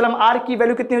 एप्सिलॉन आर की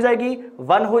वैल्यू कितनी हो जाएगी,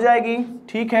 1 हो जाएगी,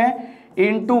 ठीक है।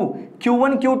 इंटू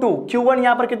Q1 Q2, Q1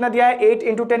 यहां पर कितना दिया है, 8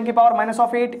 इंटू 10 के पावर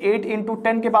 -8, 8 इंटू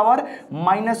 10 के पावर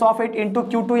 -8 इंटू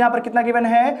Q2 यहां पर कितना गिवन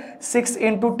है, 6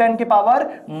 इंटू 10 के power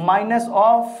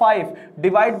 -5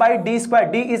 divide by d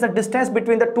square. d is the distance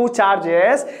between the two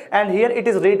charges and here it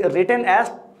is written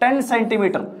as 10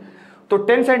 centimetre. तो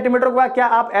 10 सेंटीमीटर को क्या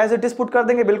आप एज इट इज पुट कर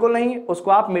देंगे, बिल्कुल नहीं,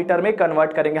 उसको आप मीटर में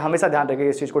कन्वर्ट करेंगे, हमेशा ध्यान रखिएगा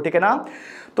इस चीज को, ठीक है ना।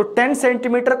 तो 10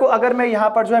 सेंटीमीटर को अगर मैं यहां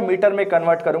पर जो है मीटर में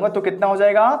कन्वर्ट करूंगा तो कितना हो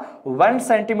जाएगा, 1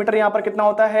 सेंटीमीटर यहां पर कितना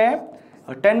होता है,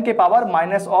 10 के पावर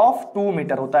 -2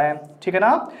 मीटर होता है, ठीक है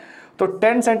ना। तो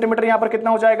 10 सेंटीमीटर यहां पर कितना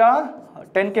हो जाएगा,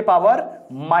 10 के पावर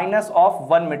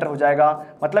 -1 मीटर हो जाएगा,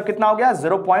 मतलब कितना हो गया,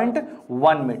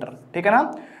 0.1 मीटर, ठीक है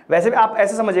ना। वैसे भी आप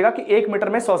ऐसे समझिएगा कि 1 मीटर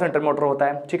में 100 सेंटीमीटर होता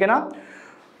है, ठीक है ना।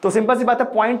 तो सिंपल सी बात है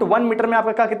 0.1 मीटर में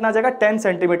आपका कितना आ जाएगा, 10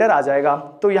 सेंटीमीटर आ जाएगा।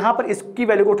 तो यहाँ पर इसकी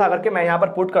वैल्यू को उठा करके मैं यहाँ पर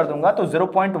पुट कर दूंगा, तो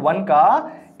 0.1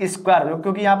 का स्क्वायर,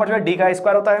 क्योंकि यहाँ पर जो है डी का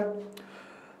स्क्वायर होता है।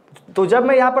 तो जब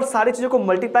मैं यहाँ पर सारी चीजों को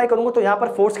मल्टीप्लाई करूंगा तो यहाँ पर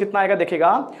फोर्स कितना आएगा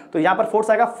देखिएगा, तो यहाँ पर फोर्स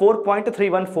आएगा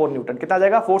 4.314 न्यूटन। कितना आ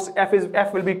जाएगा force, F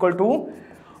will be equal to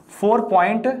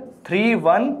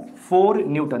 4.314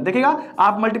 Newton. देखिएगा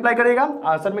आप मल्टीप्लाई करेगा,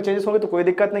 आंसर में चेंजेस होंगे तो कोई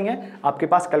दिक्कत नहीं है, आपके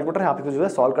पास कैलकुलेटर है, आप इसको जो है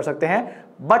सॉल्व कर सकते हैं,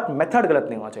 बट मेथड गलत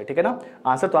नहीं होना चाहिए, ठीक है ना।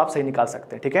 आंसर तो आप सही निकाल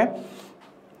सकते हैं, ठीक है।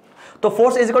 तो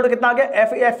फोर्स इज इक्वल टू कितना आ गया,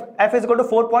 F is equal to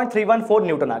 4.314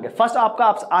 Newton आ गया। फर्स्ट आपका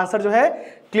आंसर जो है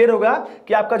क्लियर होगा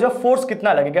कि आपका जो फोर्स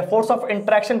कितना लगेगा, फोर्स ऑफ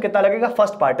इंटरेक्शन कितना लगेगा,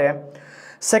 फर्स्ट पार्ट है।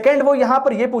 सेकंड वो यहां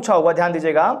पर ये पूछा होगा, ध्यान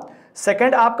दीजिएगा,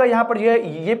 सेकंड आपका यहां पर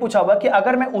ये पूछा होगा कि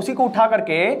अगर मैं उसी को उठा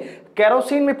करके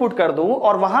केरोसिन में पुट कर दूं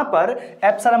और वहां पर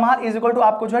epsilon r is equal to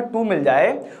आपको जो है 2 मिल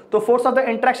जाए, तो फोर्स ऑफ द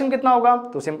इंटरेक्शन कितना होगा।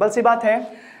 तो सिंपल सी बात है,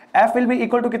 F will be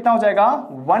equal to कितना हो जाएगा,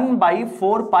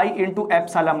 1/4 pi into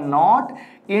epsilon not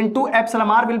into epsilon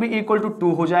r will be equal to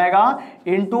 2 हो जाएगा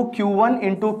into Q1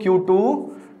 into Q2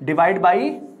 divide by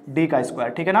D का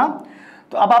स्क्वायर, ठीक है ना।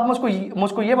 तो अब आप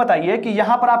मुझको ये बताइए कि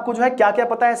यहां पर आपको जो है क्या क्या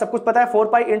पता है, सब कुछ पता है, 4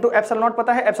 पाई इंटू एप्सिलॉन नॉट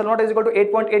पता है, epsilon not is equal to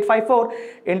 8.854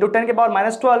 into 10 के पावर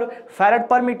 -12 फैराड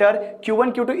पर metre.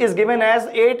 Q1 Q2 is given as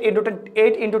 8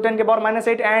 into 10 के power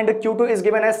 -8 and Q2 is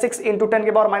given as 6 into 10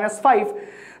 के power -5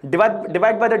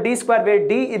 divide by the D square where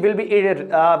D will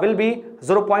be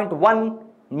 0.1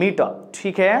 metre,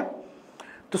 ठीक है।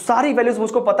 तो सारी values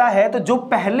मुझको पता है, तो जो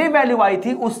पहले वैल्यू आई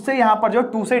थी उससे यहां पर जो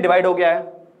 2 से डिवाइड हो गया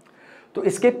है, तो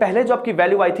इसके पहले जो आपकी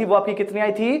वैल्यू आई थी वो आपकी कितनी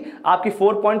आई थी, आपकी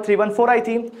 4.314 आई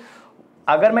थी।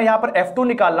 अगर मैं यहां पर F2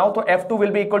 निकाल रहा हूं तो F2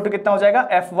 will be equal to कितना हो जाएगा,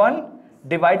 F1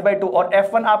 डिवाइड बाई 2, और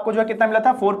F1 आपको जो है कितना मिला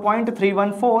था,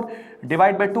 4.314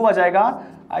 डिवाइड बाई 2 आ जाएगा,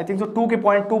 आई थिंक सो 2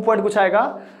 पॉइंट कुछ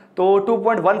आएगा, तो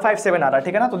 2.157 आ रहा है,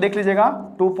 ठीक है ना। तो देख लीजिएगा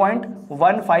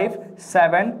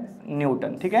 2.157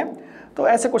 न्यूटन, ठीक है। तो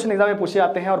ऐसे क्वेश्चन एग्जाम में पूछे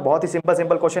जाते हैं और बहुत ही सिंपल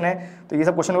क्वेश्चन है, तो ये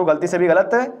सब क्वेश्चन को गलती से भी गलत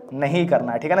नहीं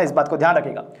करना है, ठीक है ना, इस बात को ध्यान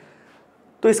रखिएगा।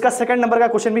 तो इसका सेकंड नंबर का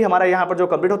क्वेश्चन भी हमारा यहाँ पर जो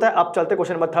कंप्लीट होता है। अब चलते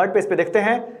क्वेश्चन नंबर 3 पे, इस पे देखते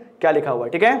हैं क्या लिखा हुआ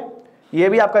है, ठीक है। ये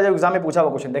भी आपका जो एग्जाम में पूछा हुआ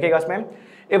क्वेश्चन देखिएगा इसमें,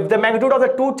 if the magnitude of the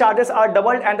two charges are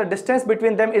doubled and the distance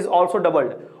between them is also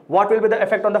doubled, what will be the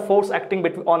effect on the force acting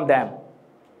on them.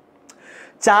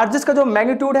 Charges का जो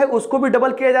magnitude है उसको भी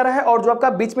double किया जा रहा है और जो आपका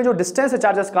बीच में जो डिस्टेंस है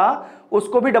चार्जेस का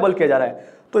उसको भी डबल किया जा रहा है,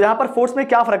 तो यहां पर फोर्स में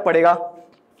क्या फर्क पड़ेगा।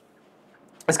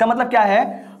 इसका मतलब क्या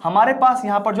है, हमारे पास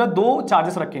यहां पर जो है 2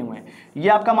 चार्जेस रखे हुए हैं, ये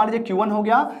आपका मान लीजिए Q1 हो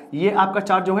गया, ये आपका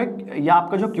चार्ज जो है ये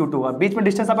आपका जो Q2 हुआ, बीच में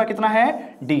डिस्टेंस आपका कितना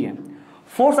है, D है।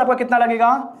 फोर्स आपका कितना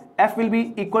लगेगा, F will be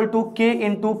equal to K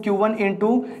into Q1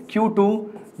 into Q2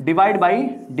 divide by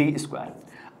D square.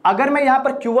 अगर मैं यहां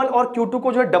पर Q1 और Q2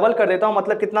 को जो है डबल कर देता हूं,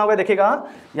 मतलब कितना होगा देखिएगा,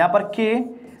 यहां पर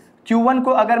Q1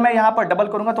 को अगर मैं यहां पर डबल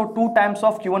करूंगा तो 2 टाइम्स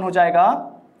ऑफ Q1 हो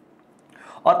जाएगा,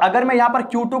 और अगर मैं यहां पर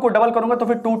Q2 को डबल करूंगा तो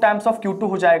फिर 2 टाइम्स ऑफ Q2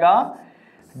 हो जाएगा,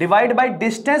 डिवाइड बाय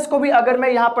डिस्टेंस को भी अगर मैं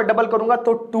यहां पर डबल करूंगा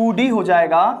तो 2D हो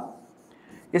जाएगा,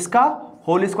 इसका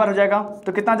होल स्क्वायर हो जाएगा।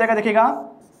 तो कितना आ जाएगा देखिएगा,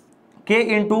 K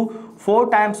into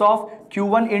 4 times of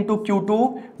Q1 into Q2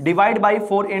 divide by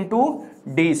 4 into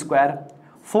D square.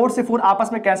 4 से 4 आपस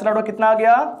में कैंसिल आउट, कितना आ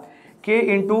गया, K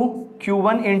into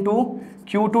Q1 into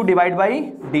Q2 divide by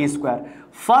D square.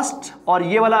 First और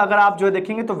ये वाला अगर आप जो है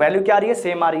देखेंगे तो वैल्यू क्या आ रही है,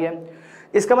 सेम आ रही है।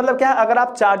 इसका मतलब क्या है, अगर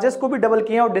आप चार्जेस को भी डबल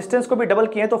किए और डिस्टेंस को भी डबल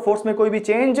किए तो फोर्स में कोई भी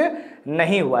चेंज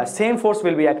नहीं हुआ है, same force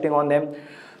will be acting on them.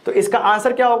 तो इसका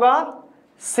आंसर क्या होगा,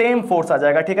 सेम फोर्स आ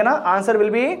जाएगा, ठीक है ना। Answer will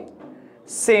be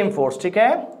same force, ठीक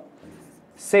है,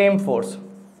 सेम फोर्स,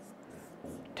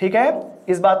 ठीक है।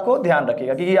 इस बात को ध्यान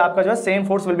रखिएगा कि ये आपका जो है same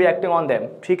force will be acting on them,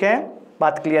 ठीक है,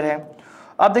 बात क्लियर है।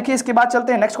 अब देखिए इसके बाद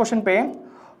चलते हैं नेक्स्ट क्वेश्चन पे,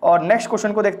 और नेक्स्ट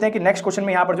क्वेश्चन को देखते हैं कि नेक्स्ट क्वेश्चन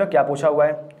में यहां पर जो क्या पूछा हुआ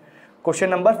है। Question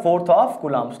number 4 of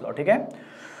Coulomb's law, ठीक है।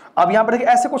 अब यहां पर देखिए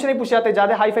ऐसे क्वेश्चन नहीं पूछे जाते,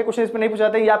 ज्यादा हाई फाई क्वेश्चन इसमें नहीं पूछे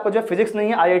जाते, ये आपका जो है फिजिक्स नहीं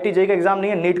है, IIT JEE का एग्जाम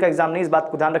नहीं है, नीट का एग्जाम नहीं, इस बात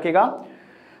को ध्यान रखिएगा।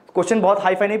 क्वेश्चन बहुत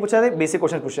हाई फाई नहीं पूछे जाते, बेसिक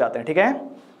क्वेश्चन पूछे जाते हैं, ठीक है।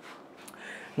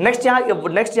 नेक्स्ट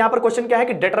यहां पर क्वेश्चन क्या है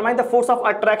कि determine the force of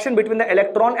attraction between the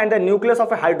electron and the nucleus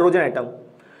of A hydrogen atom.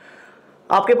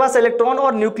 आपके पास इलेक्ट्रॉन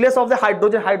और न्यूक्लियस ऑफ द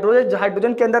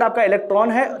हाइड्रोजन के अंदर आपका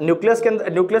इलेक्ट्रॉन है, न्यूक्लियस के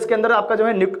अंदर आपका जो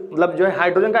है मतलब जो है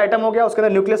हाइड्रोजन का एटम हो गया, उसके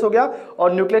अंदर न्यूक्लियस हो गया,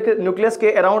 और न्यूक्लियस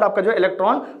के अराउंड आपका जो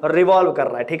इलेक्ट्रॉन रिवॉल्व कर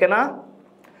रहा है, ठीक है ना।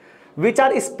 विच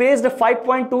आर स्पेस्ड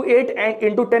 5.28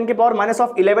 इंटू 10 के पावर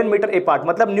 -11 मीटर अपार्ट।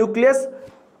 मतलब न्यूक्लियस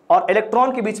और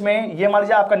इलेक्ट्रॉन के बीच में, ये मान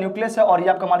लीजिए आपका न्यूक्लियस है और ये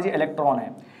आपका मान लीजिए इलेक्ट्रॉन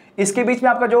है, इसके बीच में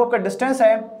आपका जो आपका डिस्टेंस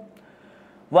है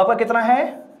वो आपका कितना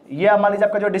है, ये आप मान लीजिए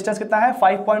आपका जो डिस्टेंस कितना है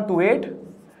 5.28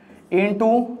 इंटू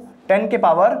 10 के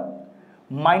पावर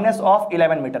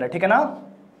 -11 मीटर है, ठीक है ना।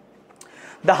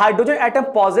 The hydrogen atom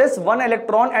pauses one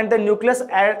electron and the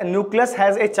nucleus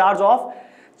has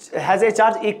a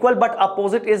charge equal but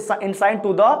opposite is inside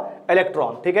to the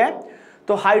electron. ठीक है,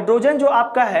 तो हाइड्रोजन जो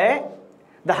आपका है,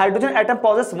 the hydrogen atom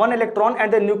pauses one electron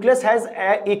and the nucleus has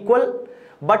equal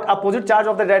but opposite charge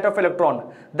of the that of electron.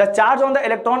 The charge on the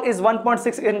electron is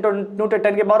 1.6 into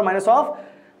 10 के power minus of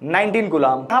 19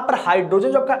 coulomb. यहाँ पर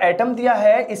hydrogen जो आपका atom दिया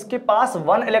है, इसके पास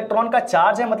 1 electron का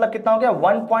charge है, मतलब कितना हो गया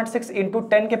 1.6 इंटू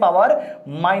 10 के पावर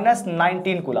माइनस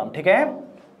 19 कूलम। ठीक है,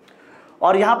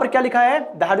 और यहां पर क्या लिखा है,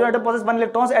 the hydrogen atom pauses 1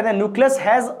 electrons and the nucleus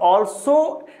has also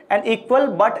an equal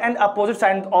but N opposite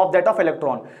sign of that of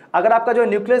electron. अगर आपका जो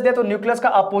न्यूक्लियस दिया तो न्यूक्लियस का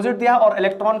अपोजिट दिया और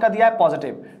इलेक्ट्रॉन का दिया है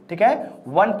पॉजिटिव। ठीक है,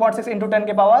 1.6 इंटू 10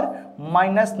 के पावर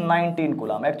माइनस 19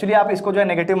 कूलम। एक्चुअली आप इसको जो है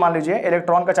नेगेटिव मान लीजिए,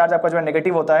 इलेक्ट्रॉन का चार्ज आपका जो है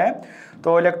नेगेटिव होता है,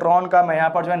 तो इलेक्ट्रॉन का मैं यहाँ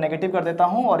पर जो है नेगेटिव कर देता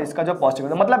हूँ और इसका जो पॉजिटिव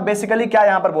होता है। मतलब बेसिकली क्या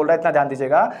यहाँ पर बोल रहा है, इतना ध्यान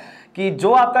दीजिएगा कि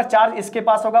जो आपका चार्ज इसके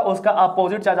पास होगा उसका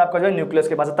अपोजिट चार्ज आपका जो है न्यूक्लियस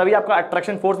के पास है, तभी आपका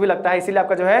अट्रैक्शन फोर्स भी लगता है, इसीलिए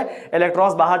आपका जो है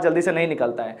इलेक्ट्रॉन्स बाहर जल्दी से नहीं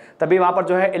निकलता है, तभी वहां पर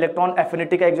जो है इलेक्ट्रॉन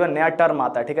एफिनिटी का एक जो है नया टर्म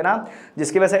आता है। ठीक है ना,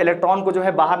 जिसकी वजह से इलेक्ट्रॉन को जो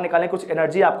है बाहर निकालने कुछ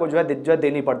एनर्जी आपको जो है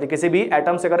देनी पड़ती है। किसी भी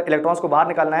एटम से अगर इलेक्ट्रॉन्स को बाहर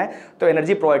निकालना है तो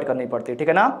एनर्जी प्रोवाइड करनी पड़ती है। ठीक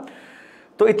है ना,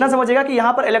 तो इतना समझिएगा कि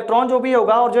यहां पर इलेक्ट्रॉन जो भी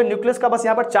होगा और जो न्यूक्लियस का बस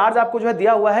यहां पर चार्ज आपको जो है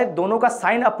दिया हुआ है, दोनों का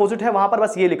साइन अपोजिट है, वहां पर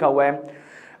बस ये लिखा हुआ है।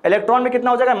 इलेक्ट्रॉन में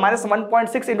कितना हो जाएगा माइनस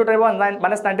 1.6 इंटू 10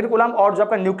 माइनस 19 कूलम, और जो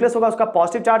आपका न्यूक्लियस होगा उसका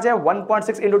पॉजिटिव चार्ज है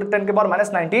 1.6 इंटू 10 के पावर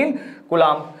माइनस 19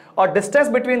 कूलम, और distance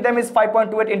between them is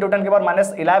 5.28 into 10 के पावर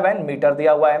माइनस 11 मीटर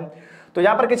दिया हुआ है। तो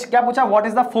यहाँ पर क्या पूछा, what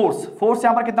is the force. Force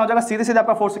यहाँ पर कितना हो जाएगा, सीधे सीधे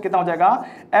आपका फोर्स कितना हो जाएगा,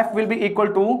 F will be equal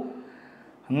to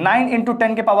 9 into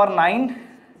 10 के पावर 9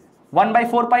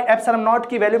 1/4 पाई एप्सिलॉन नॉट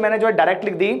की वैल्यू मैंने जो है डायरेक्ट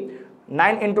लिख दी,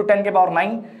 9 इंटू 10 के पावर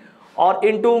 9, और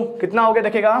इंटू कितना हो गया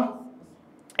देखिएगा,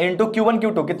 इंटू Q1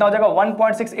 Q2 कितना हो जाएगा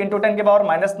 1.6 इंटू 10 के पावर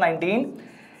माइनस 19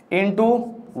 इंटू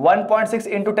 1.6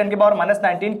 इंटू 10 के पावर माइनस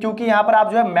 19, क्योंकि यहां पर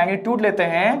आप जो है मैग्नीट्यूड लेते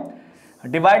हैं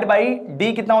डिवाइड बाई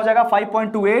डी, कितना हो जाएगा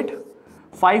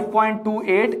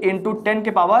 5.28 इंटू 10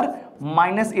 के पावर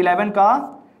माइनस 11 का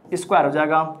स्क्वायर हो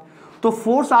जाएगा। तो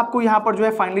फोर्स आपको यहां पर जो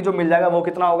है फाइनली जो मिल जाएगा वो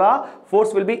कितना होगा,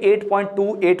 फोर्स विल बी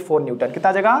 8.284 न्यूटन। कितना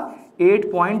आ जाएगा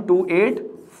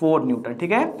 8.284 न्यूटन।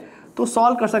 ठीक है, तो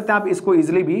सॉल्व कर सकते हैं आप इसको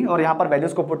इजीली भी, और यहाँ पर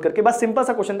वैल्यूज को पुट करके, बस सिंपल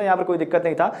सा क्वेश्चन था, यहाँ पर कोई दिक्कत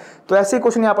नहीं था। तो ऐसे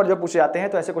क्वेश्चन यहाँ पर जो पूछे जाते हैं,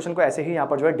 तो ऐसे क्वेश्चन को ऐसे ही यहाँ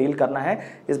पर जो है डील करना है,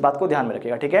 इस बात को ध्यान में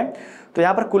रखिएगा। ठीक है, तो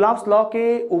यहाँ पर कुलॉम्ब्स लॉ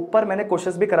के ऊपर मैंने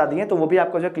क्वेश्चंस भी करा दिए, तो वो भी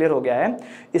आपको जो क्लियर हो गया है।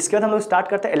 इसके बाद हम लोग स्टार्ट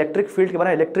करते हैं इलेक्ट्रिक फील्ड के बारे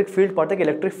में। इलेक्ट्रिक फील्ड पढ़ते हैं कि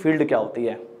इलेक्ट्रिक फील्ड क्या होती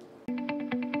है।